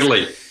themselves.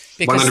 Totally.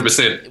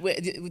 100%.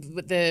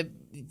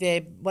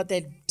 What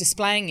they're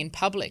displaying in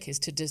public is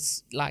to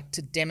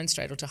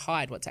demonstrate or to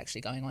hide what's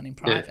actually going on in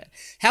private.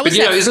 How was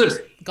that? Isn't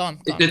it? Go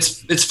on.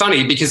 It's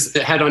funny because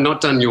had I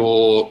not done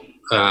your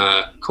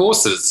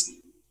courses,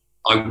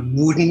 I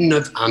wouldn't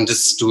have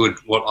understood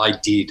what I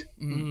did.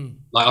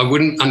 Like, I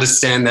wouldn't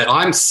understand that.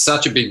 I'm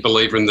such a big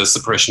believer in the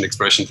suppression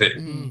expression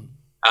thing,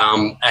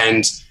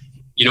 and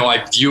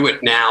I view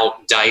it now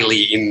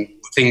daily in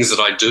things that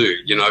I do,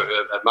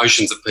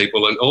 emotions of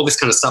people and all this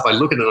kind of stuff. I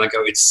look at it and I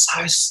go, it's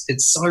so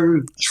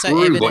true.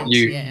 Evident, what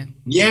you,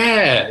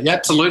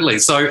 absolutely.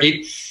 So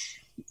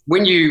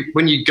when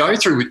you go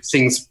through with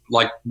things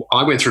like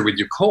I went through with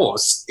your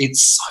course,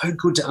 it's so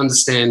good to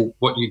understand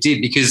what you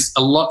did, because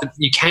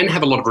you can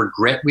have a lot of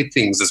regret with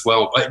things as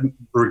well.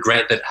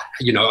 Regret that,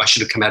 I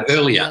should have come out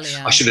earlier.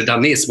 I should have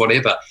done this,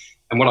 whatever.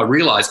 And what I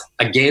realized,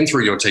 again,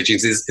 through your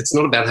teachings is it's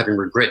not about having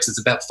regrets. It's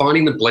about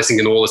finding the blessing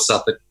in all the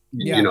stuff that,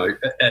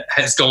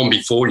 has gone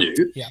before you.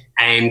 Yeah.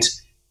 And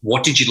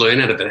what did you learn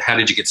out of it? How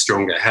did you get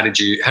stronger? How did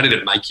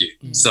it make you?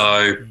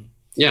 So,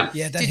 yeah.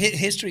 Yeah, that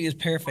history is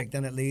perfect,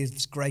 and it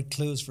leaves great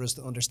clues for us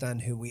to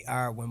understand who we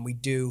are when we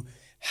do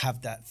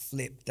have that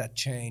flip, that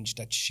change,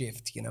 that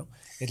shift,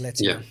 It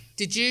lets you know.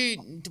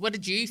 What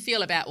did you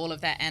feel about all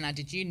of that, Anna?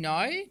 Did you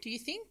know, do you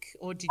think?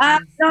 Or did you?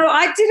 No,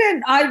 I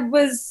didn't. I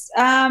was...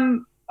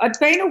 I'd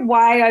been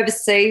away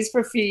overseas for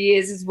a few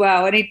years as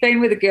well, and he'd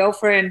been with a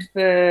girlfriend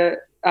for,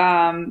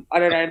 I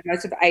don't know,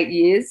 most of 8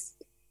 years.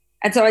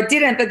 And so I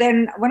didn't. But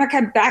then when I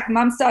came back,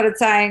 Mum started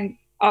saying,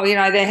 oh,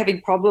 they're having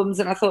problems.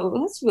 And I thought,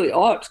 well, that's really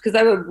odd, because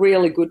they were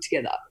really good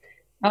together.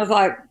 And I was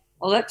like,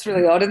 well, that's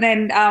really odd. And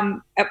then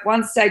at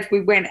one stage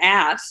we went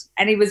out,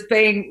 and he was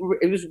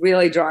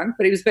really drunk,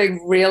 but he was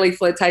being really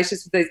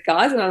flirtatious with these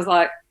guys. And I was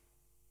like,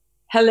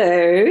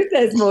 hello,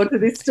 there's more to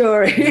this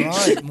story.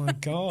 Right, my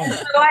God.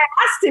 So I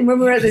asked him when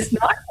we were at this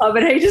nightclub,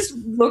 and he just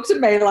looked at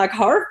me like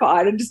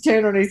horrified and just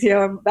turned on his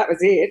heel, and that was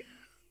it.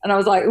 And I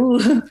was like,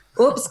 ooh,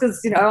 oops, because,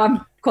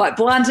 I'm quite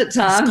blunt at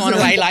times. It's gone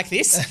away like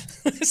this.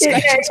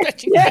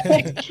 Scratching. Like,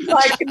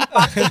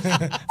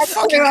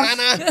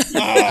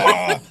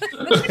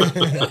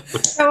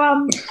 so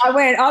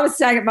I was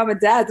staying at Mum and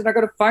Dad's, and I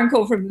got a phone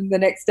call from him the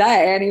next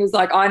day, and he was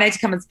like, I need to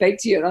come and speak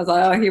to you. And I was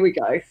like, oh, here we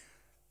go.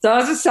 So I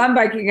was just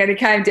sunbaking, and he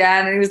came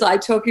down, and he was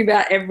like talking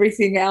about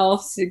everything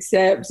else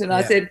except, and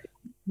I said,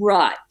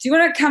 right, do you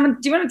want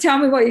to tell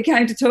me what you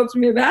came to talk to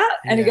me about?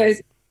 And he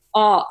goes,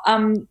 oh,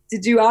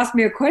 did you ask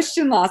me a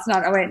question last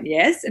night? I went,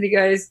 yes. And he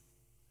goes,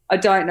 I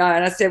don't know.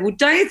 And I said, well,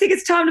 don't you think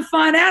it's time to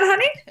find out,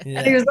 honey? Yeah.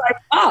 And he was like,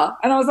 oh.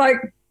 And I was like,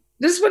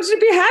 just want you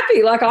to be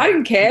happy. Like, I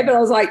didn't care, but I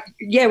was like,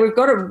 yeah, we've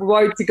got a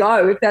road to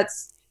go if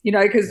that's,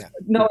 because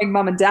knowing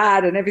Mum and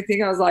Dad and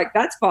everything, I was like,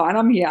 that's fine.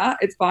 I'm here.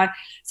 It's fine.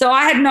 So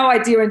I had no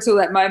idea until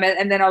that moment.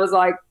 And then I was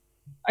like,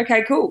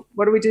 okay, cool.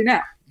 What do we do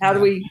now? How do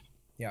we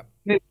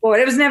move forward?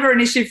 It was never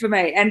an issue for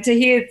me. And to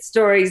hear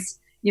stories,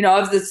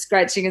 of the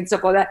scratching and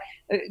stuff like that,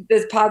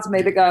 there's parts of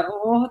me that go,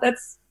 oh,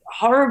 that's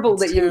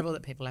horrible. It's terrible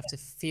that people have to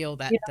feel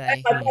that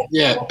day.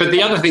 Yeah, but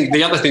the other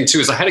thing too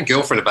is I had a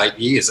girlfriend of 8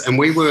 years, and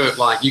we were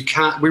like,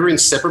 we were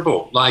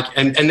inseparable. Like,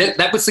 and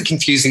that was the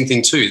confusing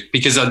thing too,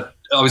 because I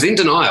was in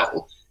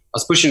denial. I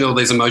was pushing all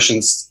these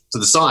emotions to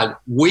the side.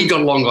 We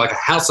got along like a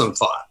house on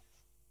fire.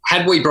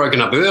 Had we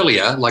broken up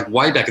earlier, like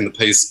way back in the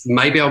piece,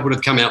 maybe I would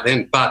have come out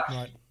then. But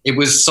it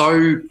was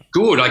so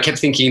good. I kept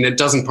thinking it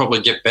doesn't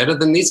probably get better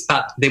than this,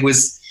 but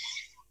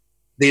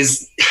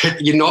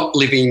you're not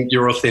living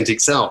your authentic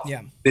self.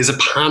 Yeah. There's a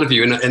part of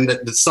you, and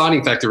the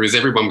deciding factor is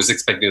everyone was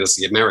expecting us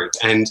to get married.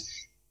 And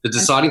the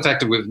deciding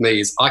factor with me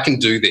is I can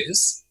do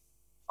this.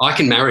 I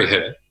can marry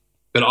her,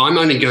 but I'm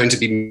only going to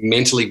be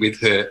mentally with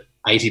her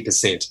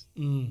 80%.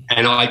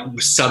 And I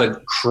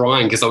started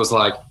crying because I was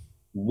like,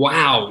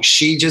 wow,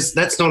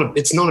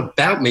 it's not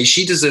about me.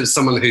 She deserves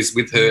someone who's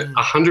with her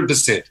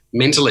 100%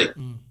 mentally,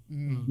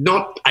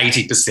 not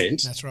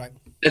 80%. That's right.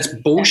 That's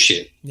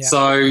bullshit. Yeah.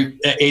 So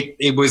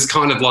it was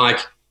kind of like,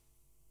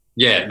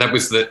 yeah, that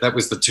was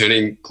the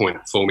turning point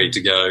for me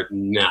to go,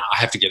 nah, I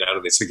have to get out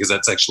of this, because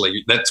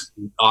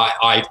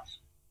I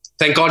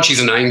thank God she's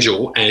an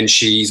angel and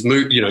she's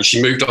moved,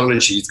 she moved on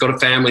and she's got a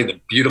family, the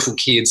beautiful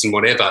kids and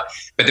whatever.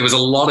 But there was a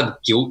lot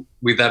of guilt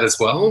with that as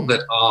well,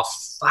 that, oh,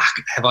 fuck,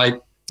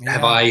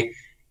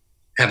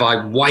 have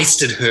I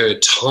wasted her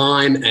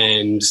time?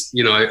 And,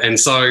 and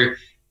so,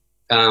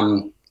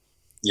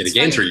 yet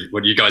again, through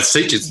what you guys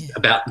teach is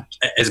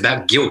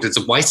about guilt. It's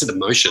a wasted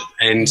emotion.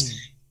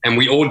 And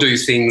we all do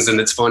things, and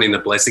it's finding the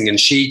blessing. And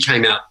she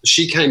came out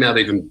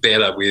even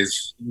better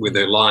with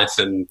her life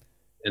and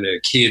her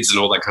kids and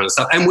all that kind of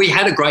stuff. And we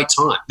had a great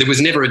time. There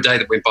was never a day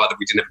that went by that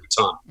we didn't have a good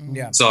time.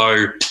 Yeah.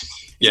 So,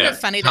 yeah. Isn't it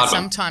funny that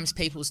sometimes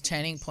people's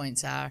turning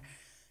points are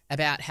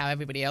about how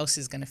everybody else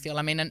is going to feel?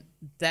 I mean, and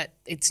that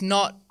it's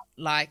not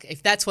like,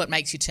 if that's what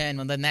makes you turn,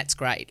 well, then that's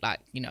great, like,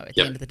 at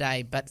the end of the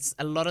day. But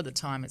a lot of the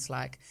time it's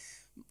like,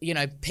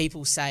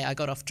 people say I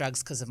got off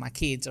drugs because of my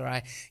kids, or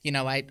I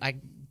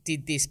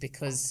did this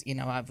because,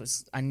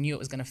 I knew it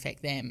was going to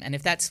affect them. And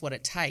if that's what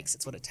it takes,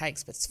 it's what it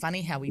takes. But it's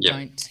funny how we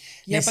don't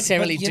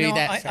necessarily do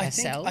that for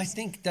ourselves. I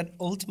think that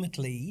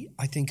ultimately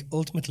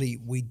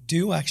we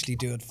do actually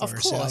do it for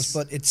ourselves.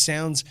 But it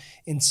sounds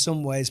in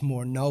some ways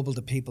more noble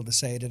to people to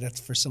say that it's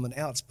for someone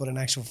else. But in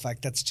actual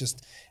fact, that's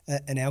just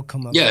an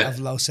outcome of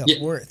low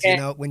self-worth.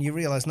 Yeah. When you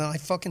realize, no, I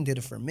fucking did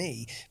it for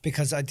me,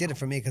 because I did it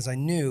for me because I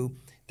knew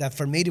that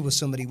for me there was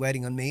somebody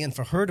waiting on me, and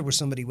for her there was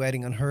somebody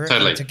waiting on her.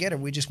 Totally. And together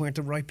we just weren't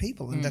the right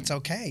people, and that's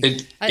okay.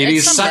 It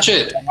is such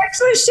a...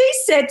 Actually, she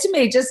said to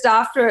me just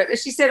after it,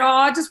 she said, oh,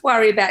 I just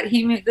worry about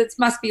him. It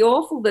must be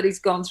awful that he's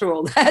gone through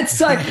all that.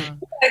 So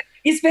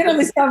you spend all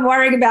this time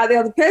worrying about the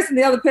other person.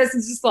 The other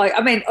person's just like,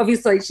 I mean,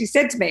 obviously she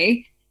said to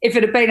me, if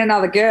it had been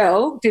another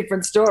girl,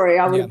 different story,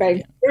 I would have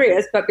been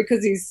furious. But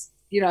because he's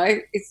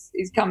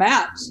come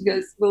out, she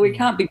goes, well, we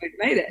can't be with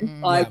me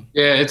then.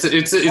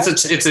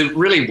 It's a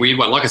really weird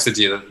one. Like I said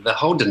to you, the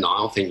whole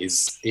denial thing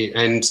is,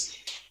 and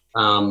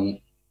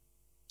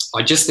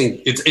I just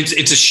think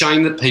it's a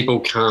shame that people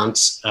can't,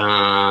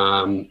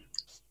 are going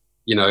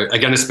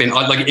to spend,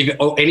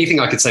 anything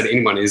I could say to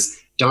anyone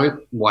is,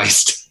 don't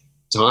waste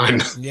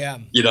time. Yeah.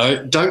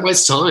 Don't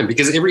waste time,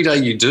 because every day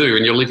you do,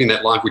 and you're living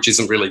that life which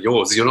isn't really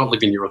yours. You're not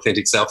living your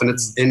authentic self, and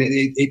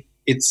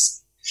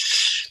it's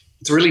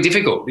really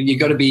difficult. You've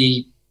got to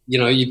be,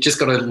 you've just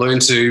got to learn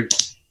to,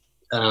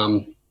 I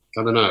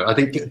don't know. I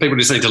think people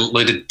just need to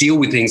learn to deal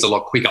with things a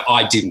lot quicker.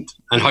 I didn't.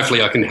 And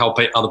hopefully I can help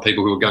other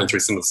people who are going through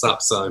similar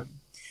stuff. So,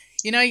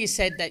 you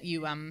said that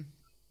you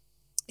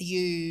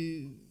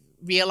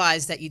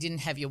realised that you didn't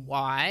have your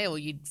why, or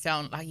you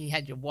felt like you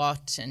had your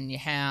what and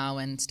your how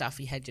and stuff.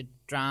 You had your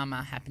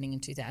drama happening in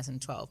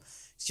 2012.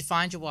 Did you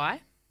find your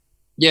why?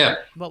 Yeah.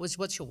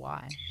 What's your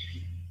why?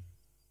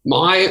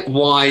 My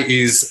why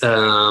is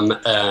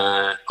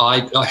because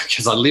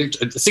I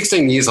lived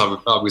 16 years. I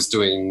was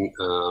doing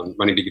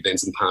running big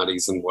events and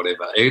parties and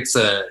whatever. It's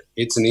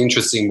an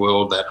interesting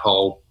world, that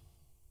whole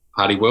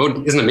party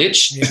world, isn't it,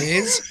 Mitch? It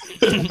is.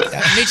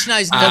 Mitch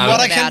knows what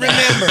I can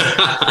remember.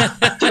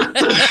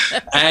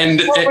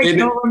 And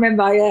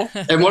remember, yeah.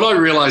 And what I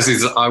realised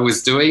is I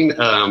was doing.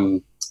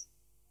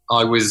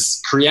 I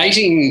was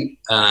creating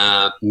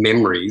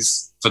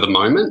memories for the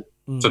moment.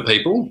 For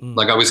people.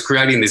 Like I was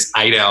creating this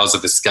 8 hours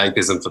of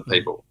escapism for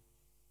people.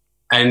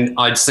 And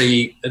I'd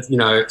see,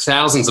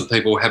 thousands of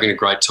people having a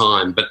great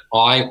time, but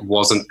I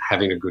wasn't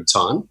having a good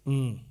time.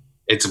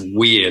 It's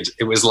weird.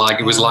 It was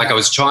like I was I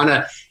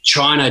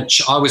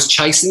was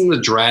chasing the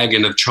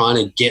dragon of trying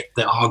to get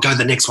go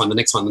the next one.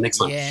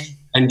 Yeah.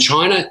 And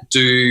trying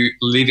to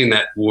live in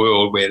that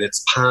world where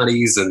there's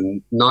parties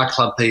and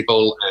nightclub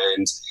people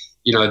and,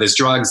 there's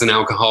drugs and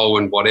alcohol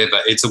and whatever.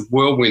 It's a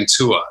whirlwind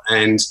tour.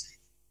 And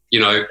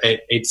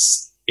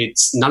it's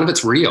none of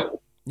it's real.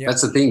 Yep.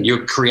 That's the thing.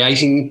 You're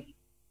creating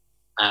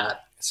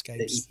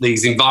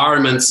these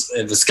environments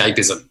of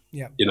escapism.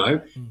 Yep.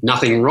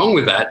 Nothing wrong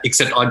with that,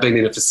 except I'd been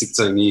in it for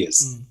 16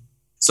 years.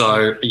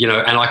 So,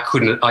 and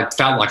I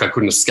felt like I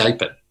couldn't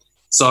escape it.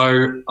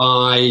 So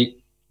I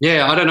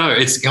don't know.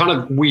 It's kind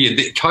of weird.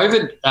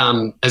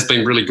 COVID has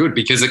been really good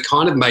because it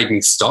kind of made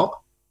me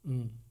stop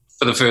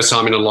for the first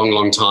time in a long,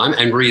 long time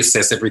and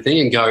reassess everything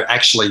and go,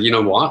 actually, you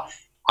know what?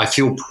 I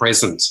feel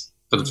present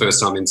for the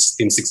first time in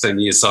 16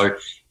 years. So,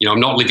 I'm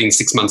not living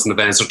 6 months in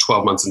advance or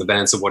 12 months in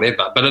advance or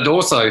whatever. But it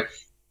also,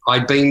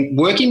 I'd been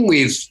working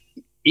with,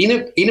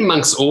 in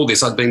amongst all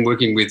this, I'd been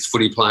working with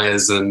footy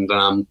players and,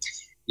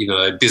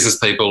 business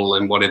people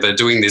and whatever,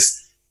 doing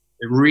this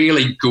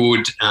really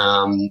good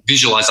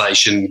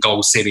visualization,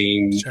 goal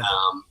setting,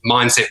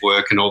 mindset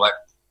work and all that,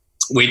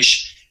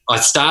 which I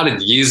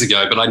started years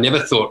ago, but I never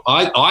thought,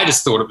 I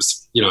just thought it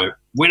was, you know,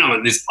 when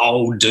I'm this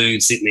old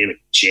dude sitting in a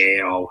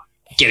chair, I'll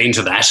get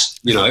into that,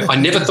 you know. I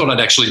never thought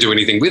I'd actually do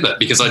anything with it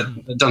because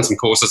I'd done some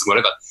courses and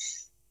whatever.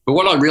 But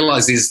what I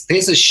realised is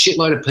there's a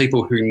shitload of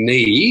people who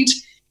need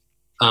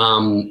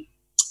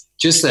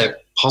just that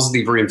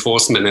positive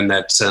reinforcement and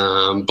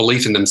that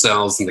belief in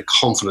themselves and the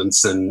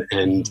confidence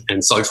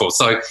and so forth.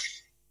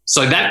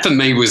 So that for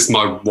me was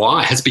my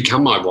why, has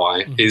become my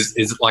why,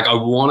 is like I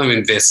want to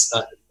invest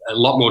a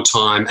lot more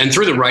time. And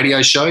through the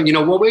radio show, you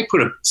know, well, we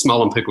put a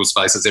smile on people's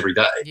faces every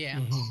day. Yeah.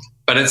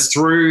 But it's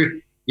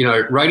through, you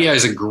know, radio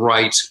is a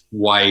great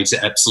way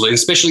to absolutely,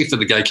 especially for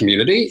the gay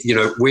community. You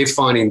know, we're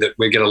finding that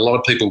we get a lot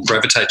of people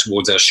gravitate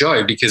towards our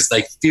show because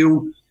they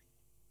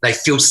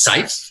feel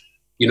safe.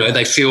 You know,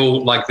 they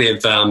feel like they're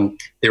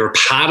a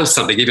part of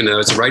something, even though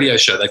it's a radio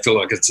show. They feel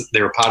like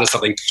they're a part of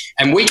something.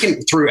 And we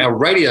can, through our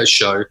radio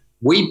show,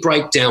 we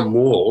break down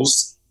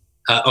walls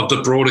of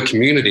the broader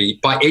community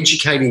by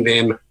educating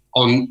them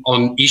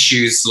on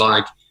issues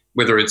like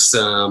whether it's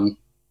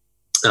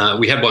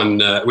we had one,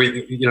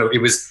 you know,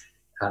 it was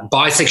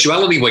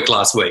Bisexuality Week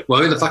last week.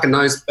 Well, who the fucking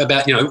knows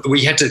about, you know,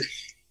 we had to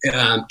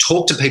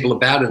talk to people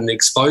about it and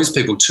expose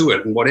people to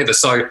it and whatever.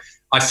 So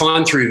I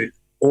find through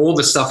all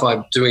the stuff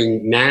I'm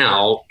doing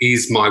now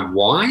is my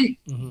why,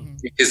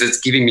 because it's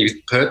giving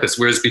me purpose.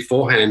 Whereas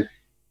beforehand,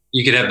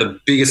 you could have the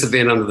biggest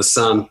event under the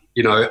sun,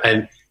 you know,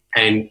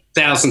 and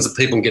thousands of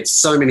people and get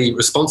so many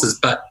responses,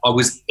 but I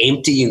was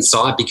empty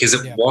inside because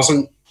it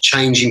wasn't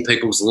changing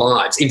people's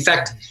lives. In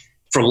fact,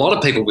 for a lot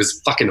of people, it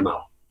was fucking them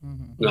up,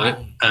 right?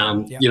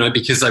 You know,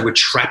 because they were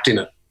trapped in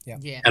it.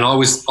 And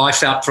I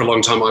felt for a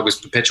long time I was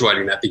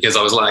perpetuating that because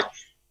I was like,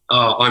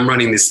 oh, I'm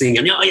running this thing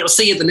and I'll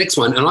see you at the next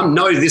one. And I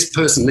know this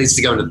person needs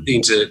to go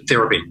into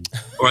therapy,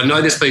 or I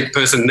know this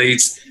person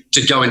needs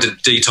to go into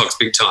detox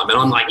big time. And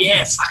I'm like,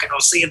 yeah, fuck it, I'll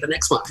see you at the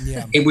next one.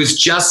 It was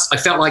just, I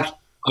felt like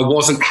I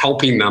wasn't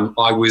helping them.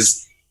 I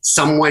was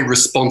some way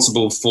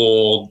responsible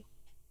for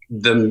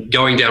them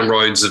going down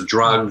roads of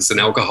drugs and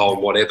alcohol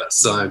and whatever.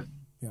 So,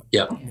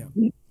 yeah.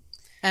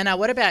 Anna,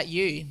 what about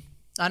you?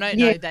 I don't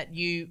know that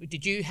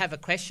did you have a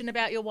question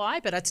about your why,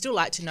 but I'd still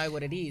like to know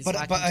what it is. But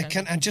I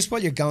can, and just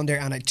while you're going there,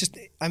 Anna,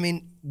 I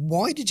mean,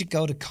 why did you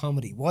go to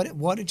comedy?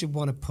 Why did you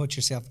want to put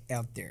yourself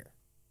out there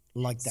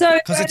like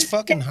that? Because it's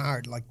fucking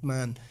hard. Like,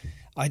 man,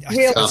 I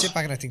sit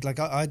back and I think, like,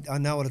 I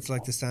know what it's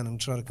like to stand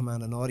and try to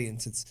command an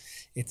audience.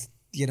 It's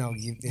you know,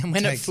 and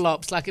when it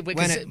flops, like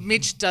because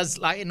Mitch does,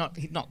 like,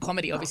 not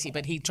comedy obviously,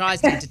 but he tries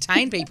to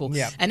entertain people.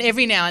 And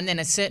every now and then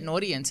a certain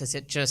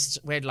audiences,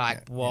 we're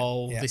like,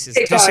 whoa, this is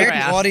there's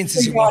certain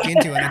audiences you walk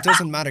into and it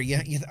doesn't matter.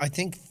 I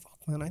think,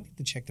 fuck, man, I need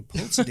to check the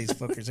pulse of these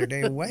fuckers. Are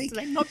they awake?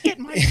 They're not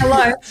getting my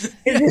hello.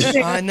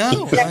 I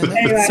know.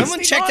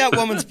 Someone check that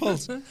woman's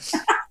pulse.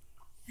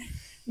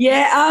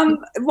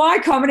 Why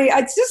comedy?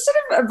 It's just sort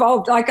of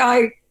evolved. Like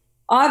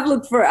I've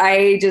looked for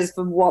ages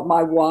for what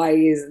my why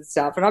is and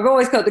stuff. And I've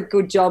always got the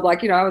good job.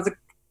 Like, you know, I was a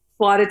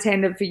flight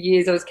attendant for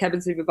years. I was cabin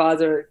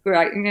supervisor.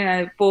 Great, you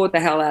know, bored the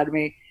hell out of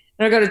me.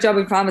 And I got a job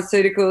in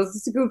pharmaceuticals.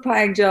 It's a good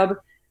paying job.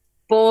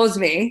 Bores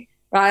me,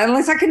 right?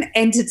 Unless I can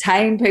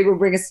entertain people,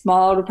 bring a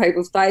smile to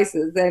people's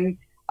faces, then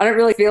I don't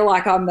really feel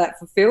like I'm that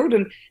fulfilled.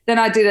 And then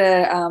I did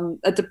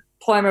a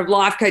diploma of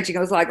life coaching. I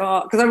was like,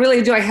 oh, because I really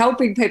enjoy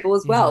helping people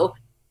as well.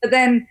 But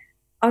then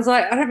I was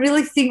like, I don't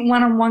really think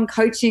one-on-one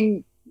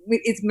coaching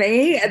it's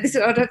me. I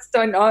just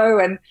don't know.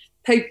 And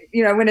people,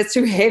 you know, when it's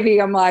too heavy,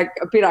 I'm like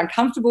a bit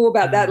uncomfortable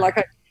about that.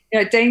 Like, you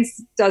know, Dean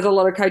does a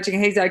lot of coaching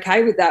and he's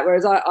okay with that.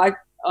 Whereas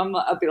I'm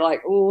a bit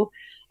like, oh,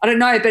 I don't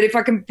know. But if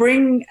I can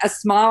bring a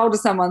smile to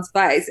someone's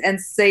face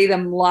and see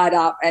them light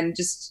up and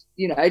just,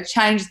 you know,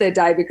 change their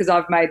day because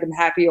I've made them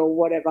happy or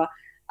whatever,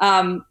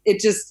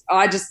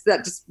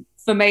 that just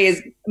for me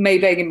is me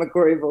being in my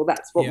groove. Or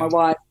that's what my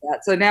wife's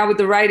about. So now with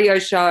the radio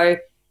show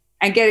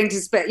and getting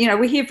to you know,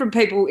 we hear from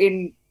people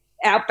in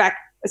outback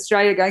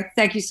Australia going,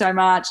 thank you so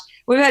much.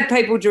 We've had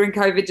people during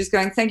COVID just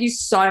going, thank you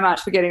so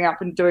much for getting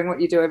up and doing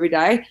what you do every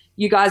day.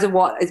 You guys are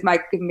what is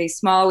making me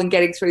smile and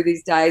getting through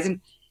these days.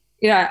 And,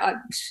 you know,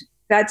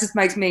 that just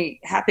makes me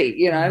happy,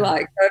 you know,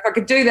 like if I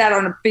could do that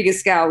on a bigger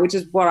scale, which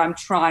is what I'm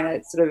trying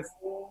to sort of,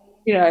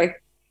 you know,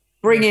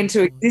 bring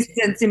into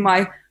existence in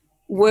my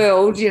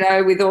world, you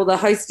know, with all the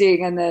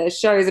hosting and the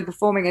shows and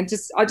performing, and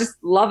I just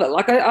love it.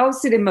 Like I'll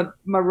sit in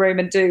my room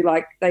and do,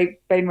 like, they've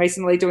been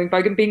recently doing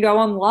Bogan Bingo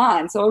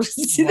online, so I'll just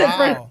sit there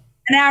for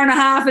an hour and a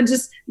half and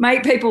just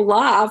make people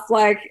laugh,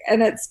 like,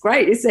 and it's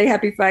great to see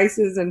happy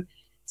faces. And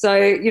so,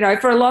 you know,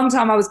 for a long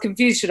time I was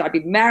confused, should I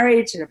be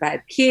married, should I have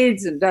had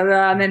kids, and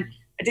and then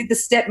I did the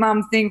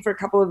stepmom thing for a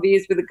couple of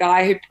years with a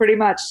guy who pretty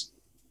much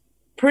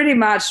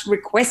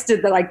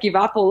requested that I give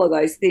up all of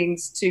those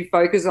things to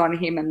focus on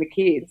him and the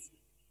kids.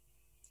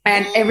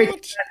 And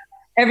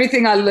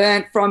everything I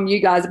learned from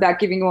you guys about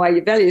giving away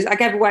your values, I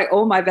gave away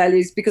all my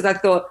values because I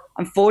thought,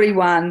 I'm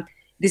 41,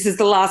 this is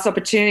the last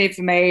opportunity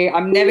for me,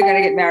 I'm never going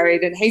to get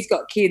married, and he's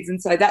got kids,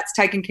 and so that's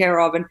taken care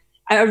of. And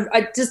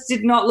I just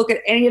did not look at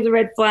any of the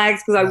red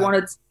flags because I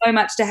wanted so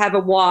much to have a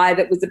why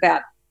that was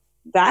about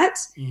that.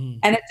 And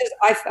it just,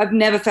 I've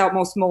never felt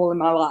more small in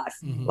my life.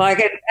 Like,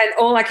 and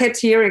all I kept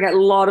hearing a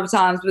lot of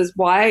times was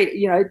why,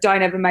 you know,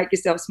 don't ever make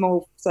yourself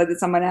small so that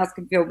someone else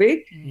can feel big.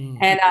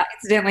 And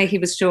incidentally, he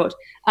was short.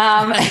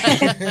 And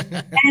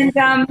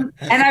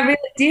I really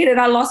did.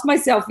 And I lost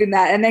myself in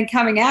that. And then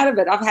coming out of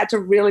it, I've had to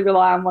really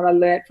rely on what I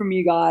learned from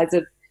you guys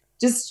of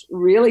just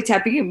really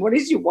tapping in. What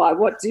is your why?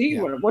 What do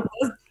you want? What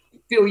does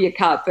fill your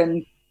cup?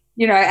 And,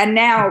 you know, and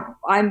now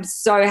I'm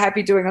so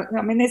happy doing it.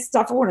 I mean, there's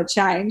stuff I want to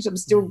change. I'm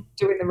still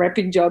doing the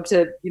repping job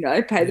to, you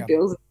know, pay the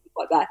bills and stuff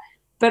like that.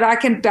 But I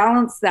can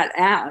balance that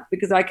out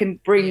because I can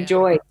bring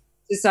joy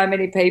to so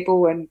many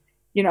people, and,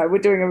 you know, we're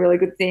doing a really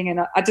good thing. And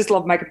I just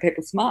love making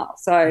people smile.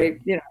 So,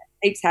 you know,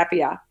 heaps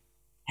happier.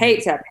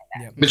 Heaps happier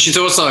now. But she's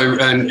also,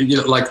 and you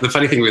know, like the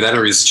funny thing with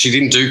Anna is she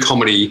didn't do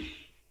comedy,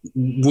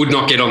 would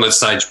not get on the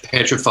stage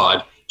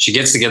petrified. She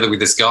gets together with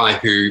this guy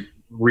who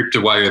ripped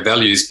away her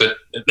values, but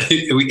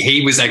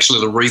he was actually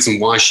the reason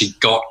why she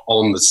got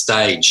on the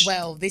stage.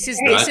 Well, this is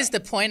the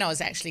point I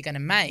was actually going to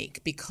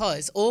make,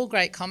 because all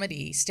great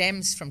comedy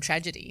stems from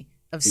tragedy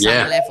of some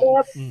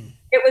level.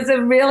 It was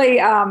a really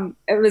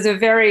it was a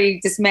very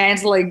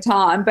dismantling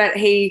time, but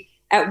he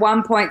at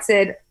one point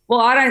said,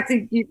 well, I don't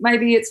think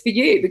maybe it's for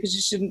you because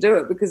you shouldn't do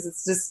it because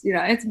it's just, you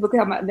know, it's, look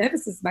how much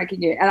nervous it's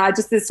making you. And I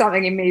just, there's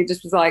something in me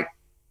just was like,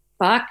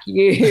 fuck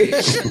you.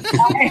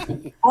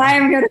 I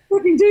am going to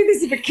fucking do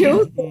this if it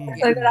kills me.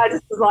 So then I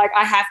just was like,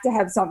 I have to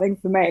have something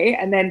for me.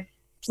 And then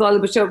slowly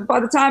but surely, by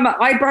the time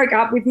I broke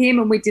up with him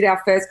and we did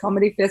our first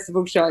comedy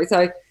festival show.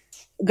 So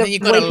you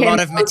got a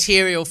lot of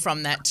material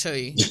from that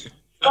too.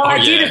 Well,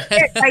 I did a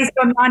bit based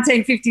on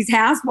 1950s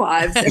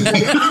housewives. And,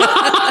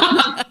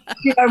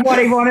 you know, what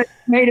he wanted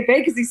me to be,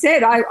 because he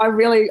said, I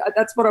really,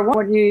 that's what I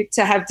want you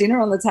to have dinner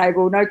on the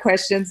table, no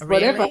questions,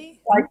 whatever.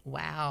 Like,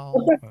 wow.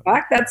 What the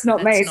fuck? That's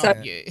not me. Not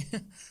so, you.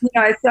 You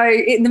know, so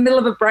in the middle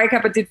of a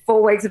breakup, I did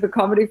 4 weeks of a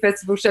comedy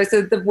festival show.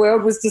 So the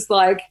world was just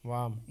like,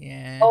 wow,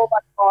 yeah, oh my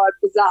God,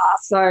 bizarre.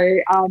 So,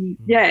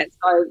 yeah, so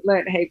I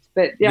learned heaps.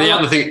 But yeah, the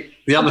other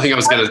thing I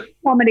was going to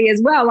comedy as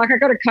well. Like I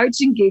got a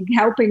coaching gig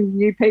helping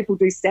new people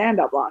do stand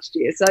up last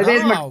year. So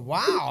there's my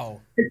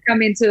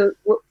come into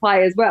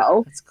play as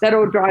well. Cool. That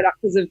all dried up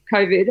because of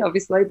COVID,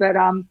 obviously. But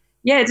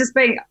yeah, just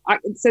being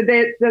so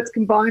that's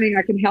combining.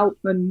 I can help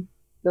and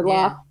the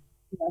laugh.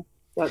 You know,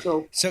 that's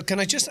all. So can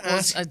I just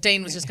ask?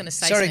 Dean was just going to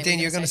say. Sorry, something. Dean,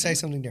 you're going to say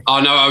something there. Oh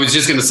no, I was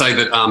just going to say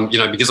that you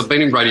know, because I've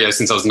been in radio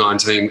since I was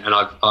 19, and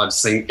I've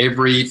seen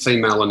every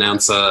female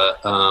announcer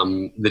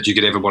that you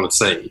could ever want to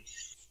see.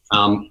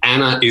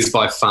 Anna is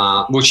by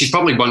far, well, she's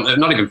probably one,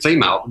 not even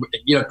female,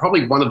 you know,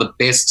 probably one of the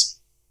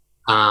best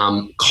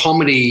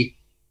comedy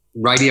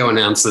radio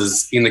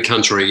announcers in the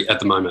country at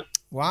the moment.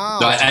 Wow.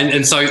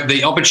 And so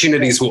the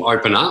opportunities will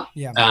open up.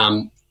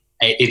 Yeah.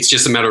 It's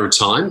just a matter of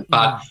time.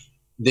 But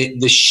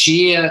the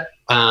sheer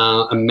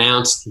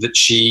amount that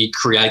she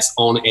creates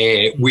on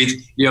air with,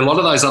 you know, a lot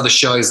of those other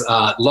shows,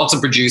 lots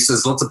of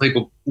producers, lots of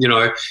people, you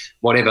know,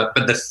 whatever.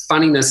 But the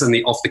funniness and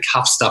the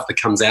off-the-cuff stuff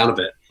that comes out of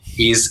it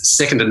is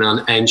second to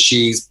none. And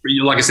she's,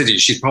 like I said,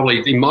 she's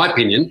probably, in my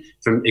opinion,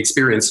 from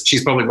experience,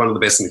 she's probably one of the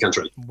best in the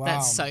country. Wow.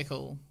 That's so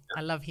cool.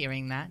 I love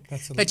hearing that.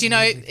 But you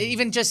know,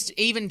 even just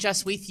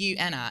with you,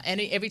 Anna,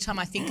 and every time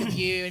I think of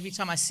you, every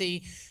time I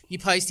see you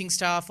posting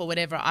stuff or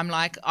whatever, I'm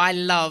like, I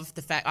love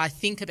the fact, I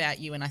think about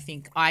you and I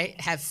think I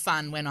have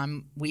fun when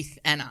I'm with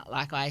Anna.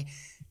 Like I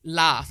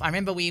laugh. I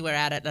remember we were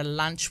out at a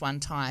lunch one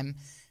time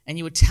and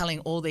you were telling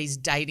all these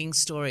dating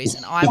stories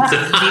and I was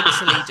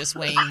literally just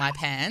weeing my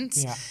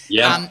pants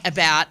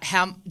about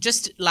how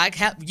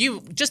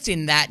you, just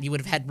in that you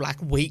would have had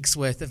like weeks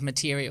worth of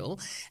material,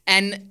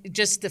 and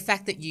just the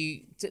fact that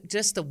you,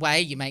 just the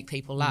way you make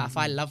people laugh.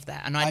 I love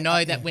that. And I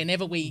know that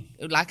whenever we,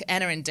 like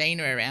Anna and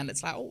Dean are around,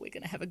 it's like, oh, we're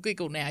going to have a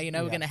giggle now, you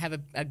know, we're going to have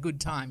a good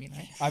time, you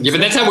know. Yeah, but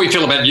that's how we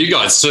feel about you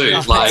guys too.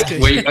 Like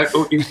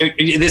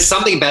there's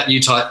something about you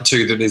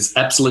too that is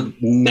absolutely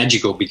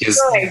magical because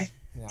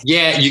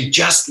you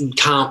just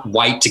can't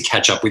wait to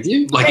catch up with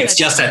you. Like it's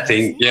just that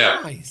thing.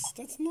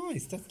 That's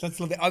nice. That's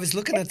lovely. I was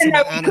looking at some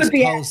of Anna's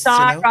posts, you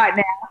know? right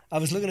now. I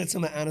was looking at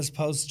some of Anna's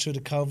posts through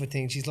the COVID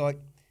thing. She's like,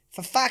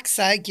 for fuck's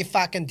sake, you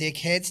fucking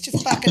dickheads,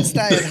 just fucking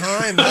stay at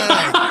home,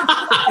 man.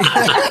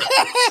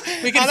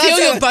 We can feel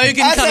your bogan coming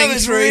through. As I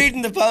was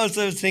reading the post,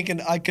 I was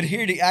thinking, I could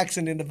hear the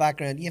accent in the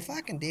background. You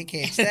fucking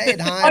dickhead, stay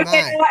at home,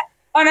 man.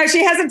 Oh no,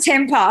 she has a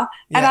temper,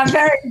 and I'm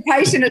very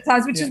impatient at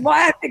times, which is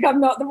why I think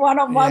I'm not the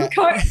one-on-one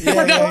coach.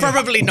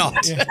 Probably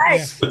not. Stick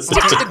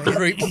to the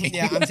group.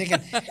 Yeah, I'm thinking,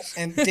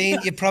 Dean,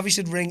 you probably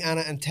should ring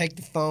Anna and take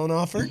the phone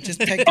off her. Just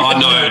take. No!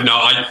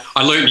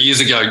 I learned years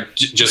ago.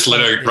 Just let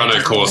her run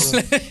her course.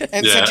 So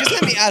just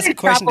let me ask a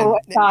question.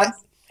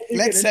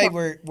 Let's say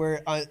we're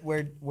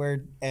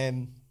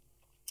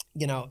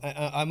you know,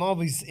 I'm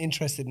always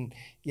interested in,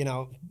 you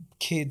know,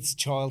 kids'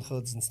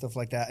 childhoods and stuff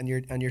like that, and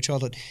your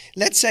childhood.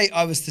 Let's say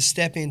I was to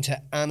step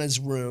into Anna's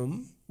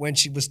room when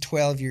she was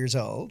 12 years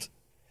old.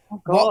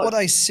 Oh, God. What would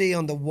I see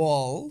on the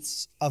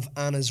walls of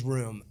Anna's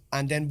room?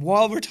 And then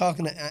while we're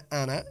talking to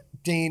Anna,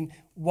 Dean,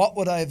 what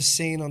would I have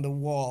seen on the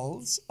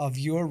walls of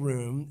your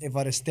room if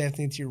I'd have stepped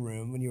into your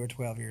room when you were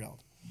 12 years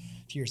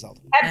old?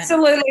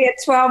 Absolutely, at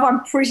 12,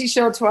 I'm pretty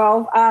sure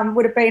 12,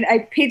 would have been a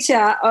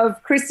picture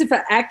of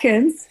Christopher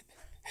Atkins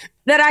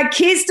that I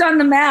kissed on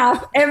the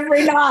mouth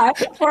every night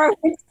before I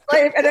went to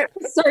sleep, and it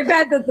was so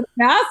bad that the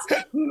mouse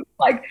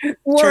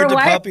wore Turned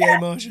away. to puppy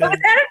emotion. But was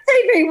that a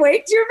TV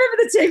week? Do you remember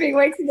the TV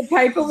weeks in the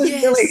paper was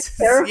really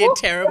terrible? Yeah,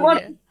 terrible.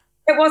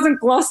 It wasn't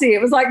glossy.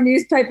 It was like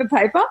newspaper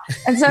paper.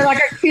 And so I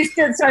kissed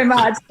it so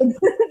much,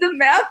 the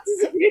mouth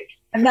disappeared.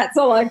 And that's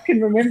all I can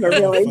remember,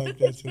 really.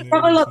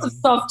 Probably lots of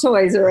soft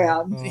toys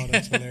around. Oh,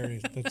 that's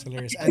hilarious. That's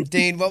hilarious. And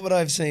Dean, what would I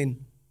have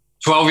seen?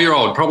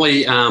 12-year-old,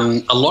 probably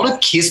a lot of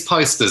Kiss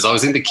posters. I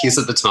was into Kiss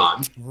at the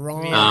time.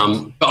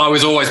 Right. But I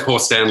was always Paul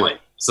Stanley.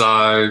 So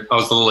I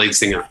was the lead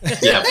singer.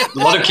 Yeah, a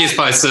lot of Kiss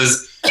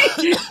posters.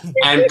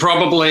 And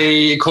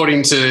probably,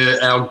 according to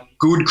our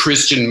good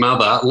Christian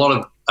mother, a lot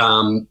of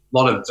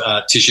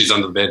tissues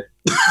under the bed.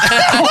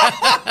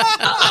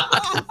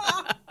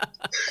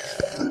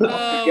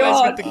 Oh,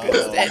 God. The good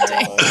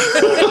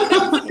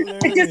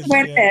It just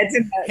went there,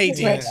 didn't it? He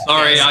did.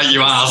 Sorry,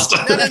 you asked.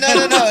 No,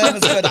 that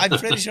was good. I'm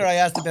pretty sure I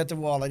asked about the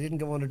wall. I didn't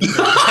go under the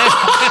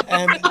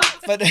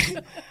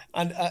bed.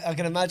 And I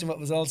can imagine what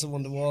was also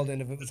on the wall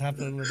then if it was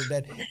happening under the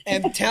bed.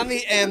 Tell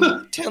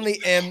me,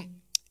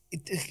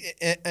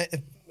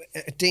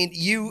 Dean,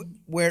 you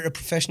were a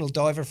professional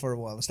diver for a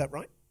while. Is that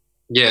right?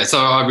 Yeah, so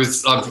I'm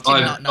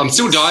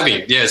still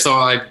diving. Yeah, so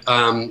I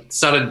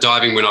started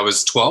diving when I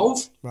was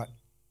 12. Right.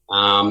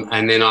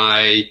 And then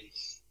I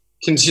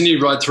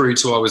continued right through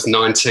till I was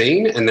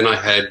 19, and then I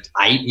had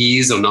 8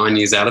 years or 9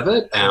 years out of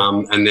it,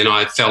 and then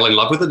I fell in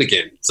love with it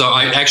again. So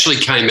I actually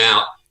came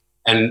out,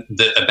 and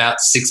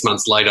about 6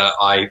 months later,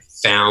 I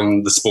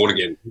found the sport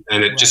again,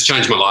 and it just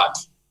changed my life.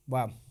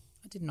 Wow.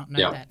 I did not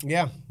know that.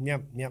 Yeah.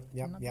 There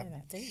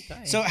you go.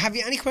 So have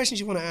you any questions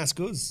you want to ask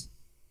us?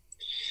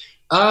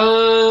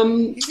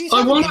 If you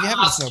haven't,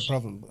 it's no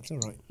problem. That's all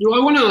right. I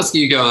want to ask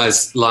you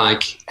guys,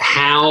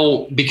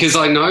 how, because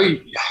I know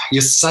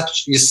you're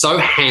so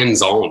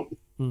hands-on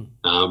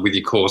with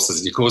your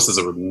courses. Your courses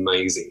are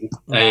amazing.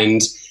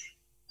 And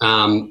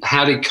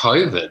how did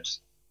COVID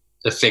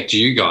affect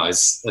you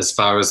guys as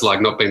far as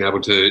not being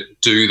able to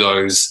do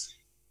those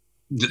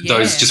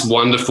just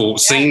wonderful,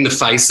 seeing the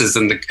faces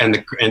and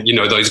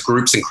those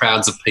groups and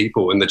crowds of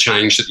people and the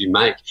change that you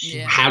make?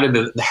 Yeah. How did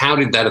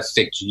that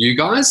affect you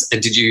guys?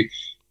 And did you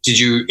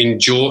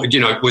enjoy,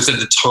 was it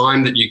the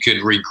time that you could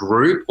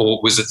regroup, or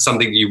was it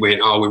something you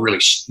went, oh, we're really,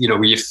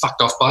 were you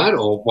fucked off by it,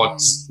 or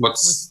what's?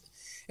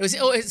 It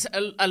was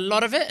a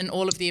lot of it, and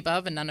all of the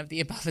above, and none of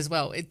the above as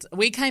well.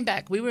 We came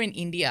back. We were in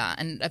India,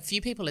 and a few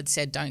people had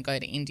said, "Don't go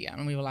to India,"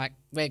 and we were like,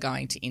 "We're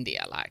going to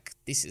India.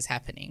 This is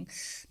happening."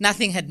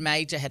 Nothing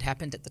major had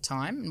happened at the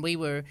time, and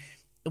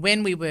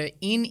when we were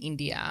in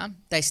India,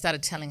 they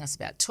started telling us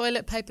about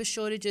toilet paper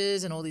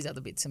shortages and all these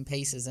other bits and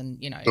pieces,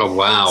 and oh,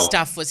 wow,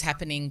 stuff was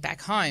happening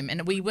back home,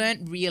 and we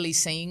weren't really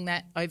seeing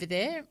that over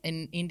there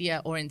in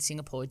India or in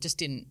Singapore. It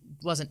just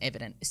wasn't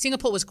evident.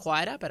 Singapore was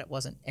quieter, but it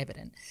wasn't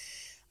evident.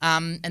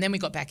 And then we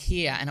got back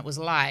here, and it was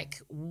like,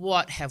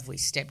 what have we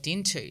stepped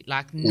into?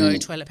 No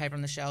toilet paper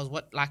on the shelves.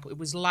 It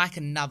was like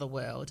another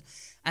world.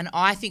 And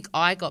I think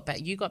I got back.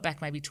 You got back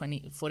maybe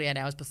 48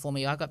 hours before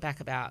me. I got back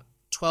about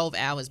 12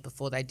 hours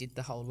before they did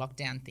the whole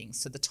lockdown thing.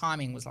 So the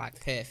timing was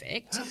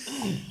perfect.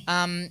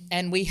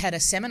 And we had a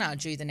seminar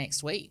due the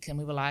next week, and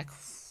we were like,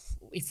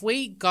 if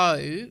we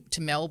go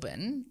to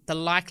Melbourne, the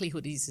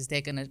likelihood is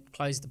they're going to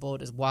close the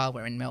borders while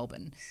we're in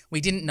Melbourne.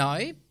 We didn't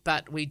know,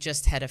 but we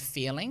just had a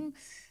feeling.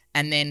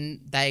 And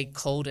then they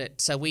called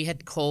it. So we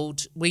had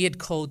called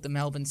the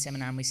Melbourne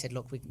seminar, and we said,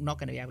 look, we're not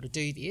going to be able to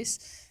do this.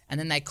 And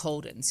then they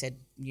called it and said,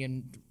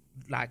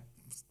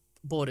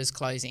 borders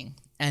closing.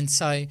 And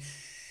so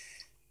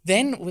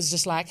then it was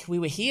just we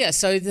were here.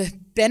 So the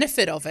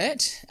benefit of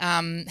it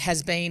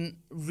has been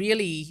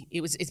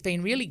it's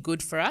been really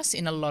good for us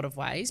in a lot of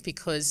ways,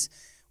 because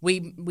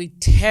we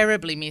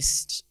terribly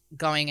missed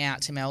going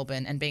out to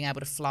Melbourne and being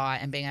able to fly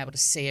and being able to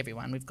see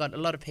everyone. We've got a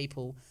lot of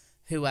people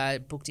who are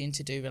booked in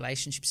to do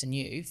Relationships and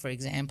You, for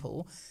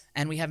example,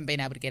 and we haven't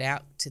been able to get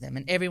out to them.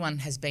 And everyone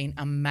has been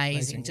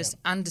amazing just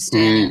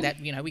understanding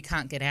that, we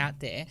can't get out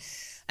there.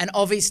 And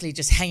obviously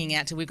just hanging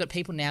out we've got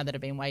people now that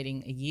have been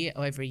waiting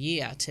over a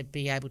year to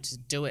be able to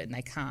do it, and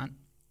they can't.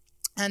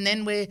 And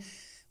then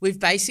we've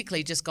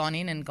basically just gone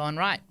in and gone,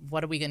 right,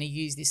 what are we going to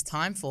use this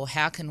time for?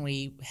 How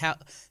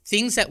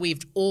things that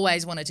we've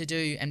always wanted to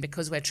do, and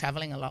because we're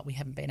travelling a lot, we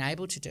haven't been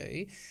able to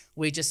do,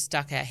 we just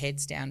stuck our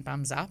heads down,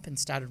 bums up, and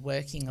started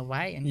working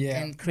away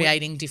and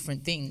creating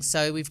different things.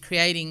 So we've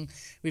created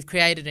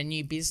a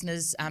new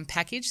business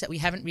package that we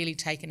haven't really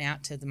taken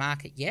out to the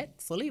market yet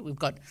fully. We've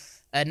got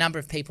a number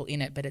of people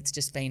in it, but it's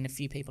just been a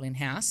few people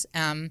in-house,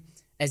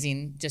 as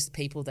in just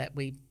people that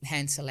we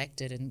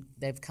hand-selected and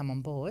they've come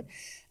on board.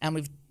 And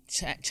we've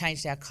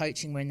changed our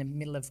coaching. We're in the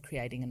middle of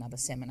creating another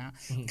seminar.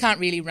 Can't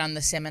really run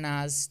the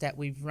seminars that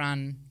we've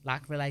run,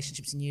 like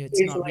relationships and you.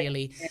 It's not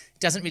really,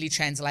 doesn't really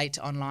translate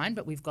to online,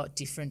 but we've got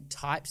different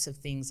types of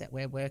things that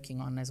we're working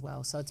on as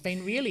well. So it's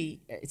been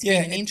really,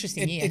 been an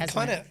interesting year,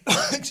 hasn't it?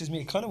 Excuse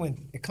me, it kind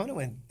of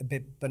went a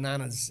bit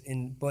bananas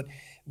but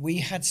we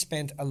had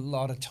spent a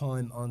lot of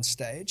time on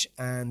stage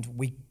and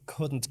we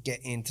couldn't get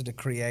into the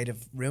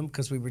creative room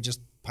because we were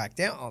just packed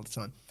out all the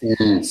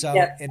time. So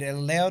it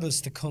allowed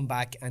us to come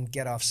back and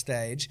get off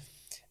stage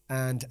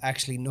and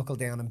actually knuckle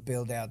down and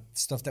build out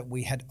stuff that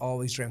we had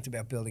always dreamt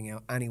about building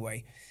out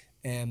anyway,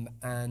 and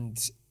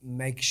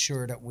make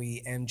sure that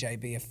we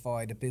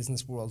MJBify the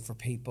business world for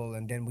people.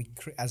 And then we,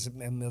 as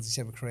Milsey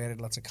said, we created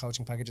lots of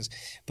coaching packages.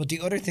 But the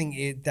other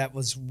thing that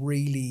was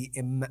really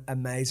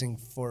amazing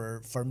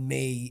for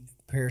me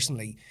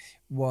personally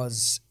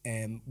was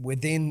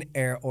within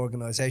our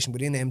organisation,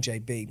 within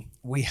MJB,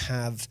 we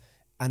have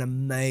an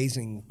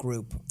amazing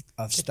group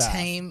of staff. The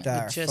team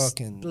that just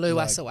blew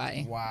us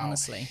away,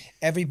 honestly.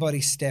 Everybody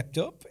stepped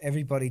up.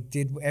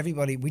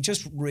 Everybody, we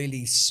just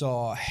really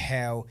saw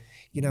how,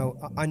 you know,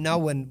 I know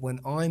when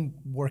I'm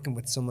working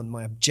with someone,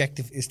 my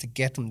objective is to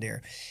get them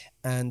there.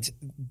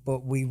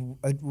 But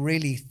it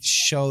really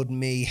showed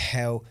me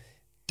how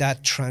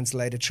that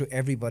translated through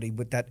everybody,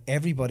 with that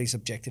everybody's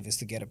objective is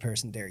to get a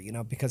person there, you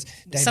know, because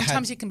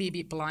sometimes you can be a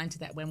bit blind to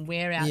that when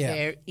we're out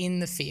there in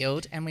the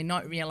field and we're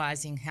not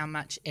realizing how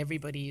much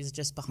everybody is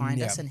just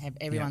behind us and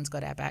everyone's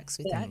got our backs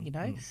with that, you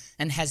know,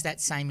 and has that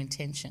same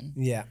intention.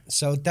 Yeah.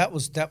 So that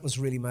was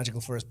really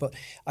magical for us. But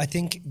I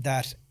think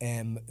that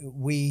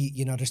we,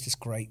 you know, there's this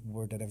great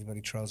word that everybody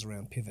throws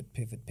around, pivot.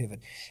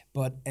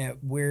 But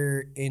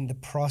we're in the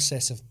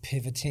process of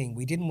pivoting.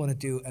 We didn't want to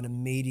do an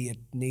immediate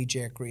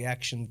knee-jerk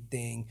reaction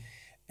thing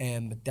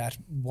that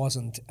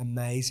wasn't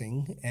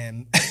amazing.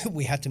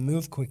 We had to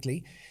move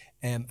quickly,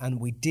 and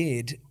we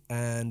did.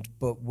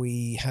 But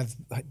we have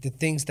the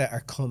things that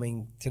are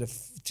coming to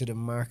the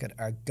market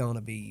are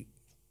gonna be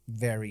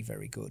very,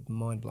 very good,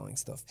 mind-blowing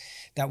stuff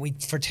that we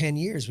for 10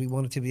 years we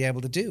wanted to be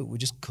able to do. We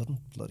just couldn't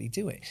bloody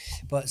do it.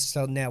 But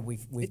so now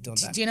we've done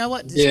that. Do you know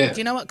what? Do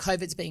you know what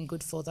COVID's been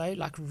good for though?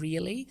 Like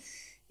really,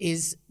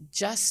 is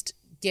just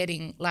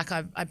getting like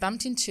I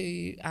bumped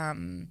into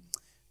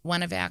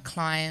one of our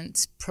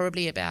clients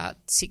probably about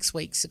 6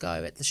 weeks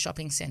ago at the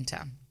shopping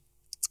centre,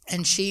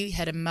 and she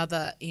had a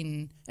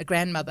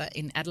grandmother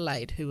in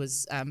Adelaide who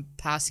was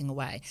passing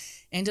away,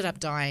 ended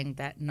up dying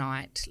that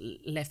night,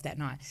 left that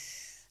night.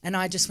 And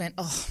I just went,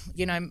 oh,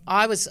 you know,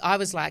 I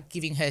was like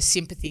giving her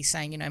sympathy,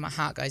 saying, you know, my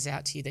heart goes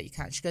out to you that you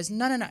can't. She goes,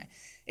 no,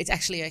 it's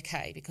actually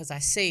okay because I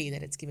see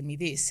that it's given me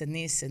this and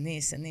this and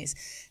this and this.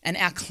 And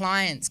our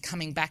clients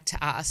coming back to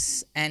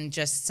us and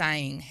just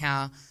saying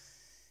how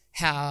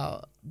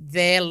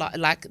they're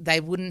like they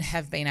wouldn't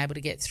have been able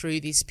to get through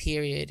this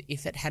period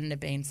if it hadn't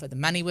have been for the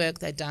money work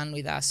they'd done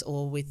with us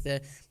or with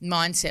the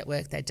mindset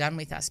work they'd done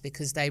with us,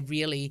 because they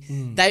really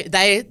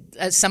they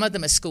some of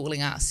them are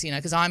schooling us, you know,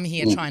 because I'm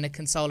here trying to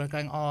console her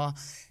going, oh,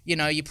 you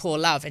know, you poor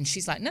love, and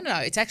she's like, no,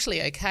 it's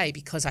actually okay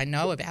because I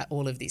know about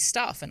all of this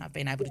stuff and I've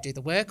been able to do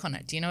the work on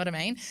it. Do you know what I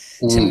mean?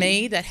 To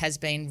me, that has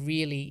been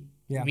really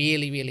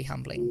really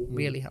humbling,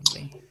 really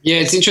humbling. Yeah,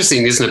 it's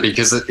interesting, isn't it?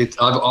 Because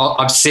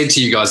I've said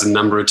to you guys a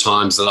number of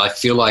times that I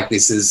feel like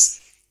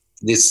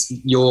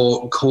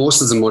your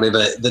courses and whatever,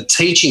 the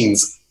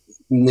teachings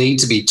need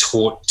to be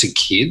taught to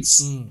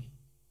kids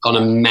on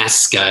a mass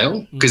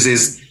scale, because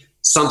there's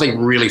something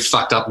really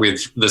fucked up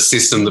with the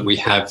system that we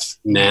have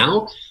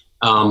now.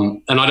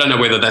 And I don't know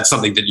whether that's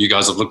something that you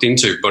guys have looked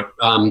into, but,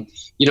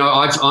 you know,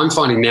 I'm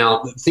finding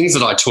now things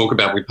that I talk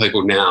about with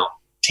people now,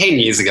 10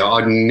 years ago,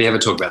 I'd never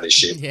talk about this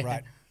shit. Yeah.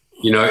 Right.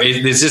 You know,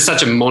 there's just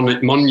such a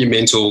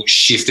monumental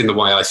shift in the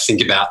way I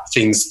think about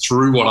things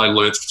through what I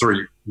learned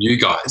through you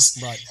guys.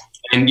 Right.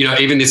 And, you know,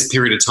 even this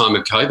period of time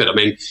of COVID, I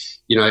mean,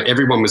 you know,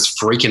 everyone was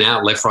freaking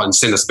out left, right and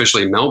centre,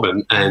 especially in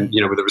Melbourne and, you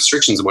know, with the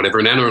restrictions and whatever.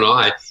 And Anna and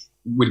I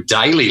would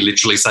daily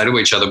literally say to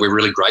each other, we're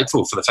really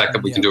grateful for the fact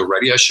that we can do a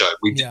radio show.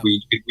 We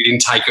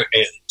didn't take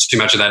too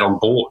much of that on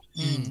board.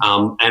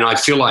 And I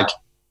feel like,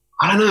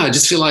 I don't know, I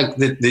just feel like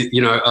that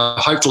you know,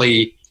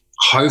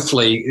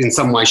 hopefully in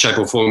some way, shape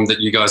or form that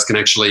you guys can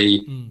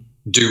actually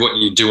do what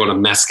you do on a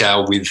mass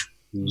scale with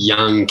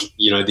young,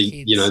 you know, the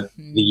kids. You know,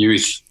 the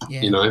youth,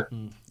 you know.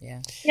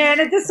 Yeah,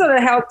 and it just sort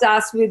of helped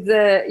us with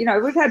the, you know,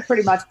 we've had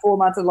pretty much 4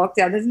 months of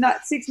lockdown. There's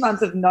 6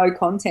 months of no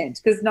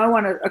content because no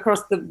one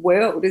across the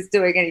world is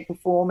doing any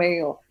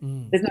performing or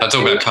there's no that's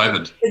all about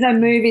COVID. There's no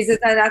movies, there's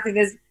no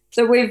nothing.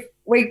 So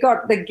we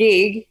got the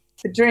gig,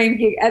 the dream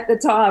gig at the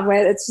time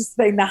where it's just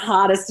been the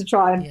hardest to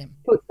try and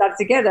put stuff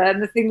together.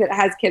 And the thing that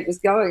has kept us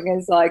going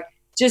is like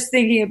just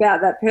thinking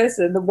about that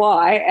person, the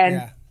why,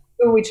 and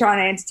who are we trying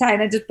to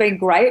entertain, and just being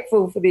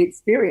grateful for the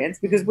experience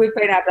because we've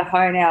been able to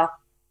hone our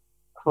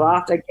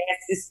craft, I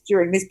guess,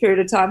 during this period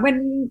of time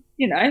when,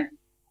 you know,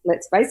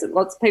 let's face it,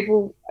 lots of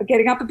people are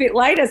getting up a bit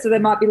later, so they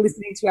might be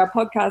listening to our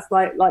podcast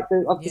like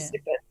the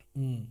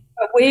snippet.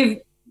 But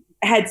we've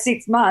had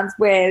 6 months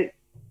where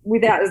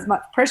without as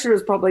much pressure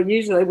as probably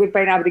usually, we've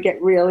been able to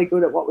get really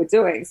good at what we're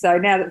doing. So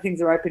now that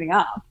things are opening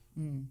up,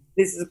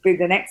 this is be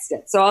the next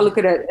step. So I look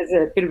at it as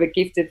a bit of a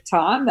gift of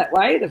time that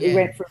way, that we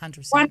went from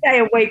 100%.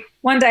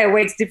 one day a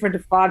week's different to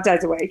 5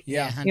 days a week.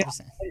 Yeah, 100%. You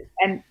know,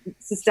 and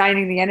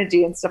sustaining the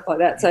energy and stuff like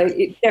that. So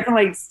it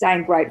definitely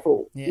staying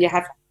grateful. Yeah. You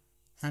have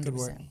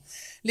 100%.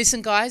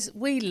 Listen, guys,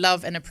 we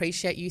love and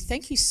appreciate you.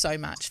 Thank you so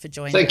much for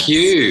joining us. Thank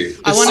you.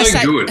 I want to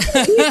say good.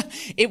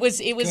 it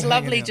was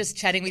lovely just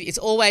chatting with you. It's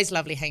always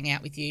lovely hanging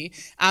out with you.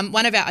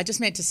 I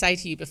just meant to say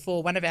to you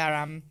before, one of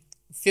our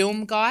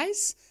film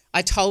guys,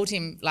 I told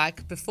him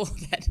like before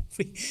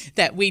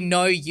that we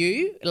know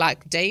you,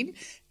 like Dean,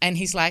 and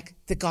he's like,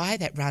 the guy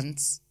that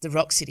runs the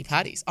Rock City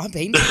parties, I've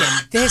been to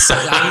them. They're so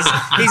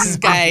like he's as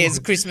gay as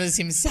Christmas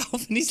himself,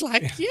 and he's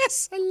like,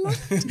 yes, I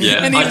love it.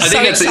 Yeah, and he was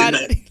so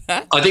excited.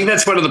 I think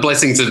that's one of the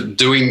blessings of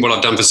doing what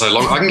I've done for so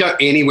long. I can go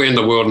anywhere in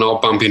the world and I'll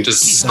bump into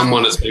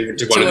someone that's been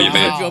to one of the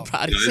events. Your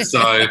parties. You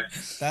know,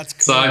 so That's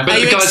cool. So, but Are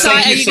you guys,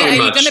 excited? thank you so Are you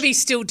much. going to be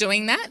still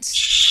doing that?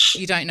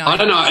 You don't know. I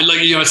don't know.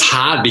 Like, you know, it's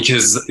hard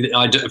because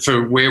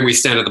for where we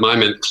stand at the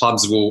moment,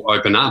 clubs will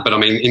open up. But I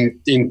mean,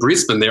 in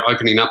Brisbane, they're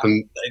opening up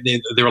and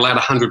they're allowed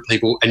 100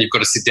 people, and you've got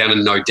to sit down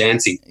and no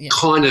dancing. Yeah.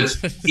 Kind of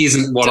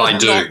isn't what I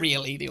do. Not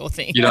really your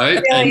thing. You know,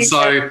 and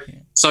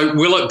so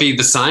will it be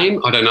the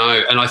same? I don't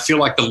know. And I feel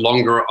like the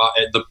longer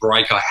the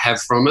break I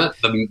have from it,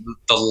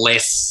 the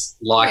less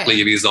likely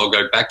it is I'll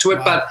go back to it.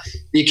 Right. But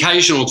the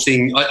occasional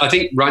thing, I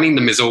think running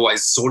them is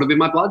always sort of in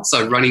my blood.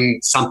 So running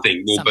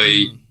something will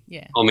be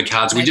on the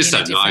cards. Maybe we just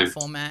don't know.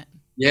 Format.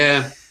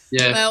 Yeah.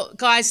 Well,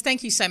 guys,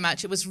 thank you so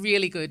much. It was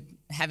really good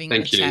having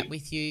a chat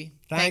with you.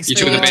 Thanks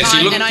for your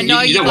time. And I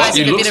know you guys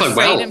have a bit of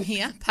freedom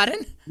here.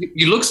 Pardon?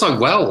 You look so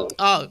well.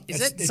 Oh,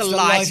 is it? It's a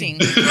lighting.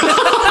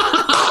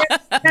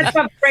 That's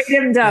what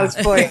freedom does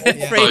for you.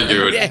 So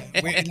good. Yeah.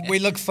 We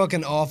look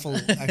fucking awful,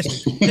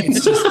 actually.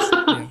 It's just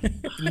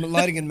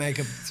lighting and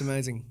makeup. It's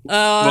amazing.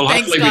 Well,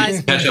 thanks, hopefully guys.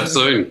 we can catch up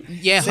soon.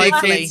 Yeah,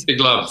 hopefully. Big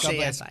love. See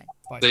you.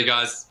 Bye. See you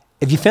guys.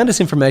 If you found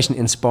this information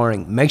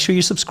inspiring, make sure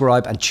you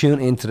subscribe and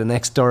tune in to the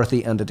next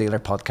Dorothy and the Dealer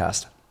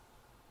podcast.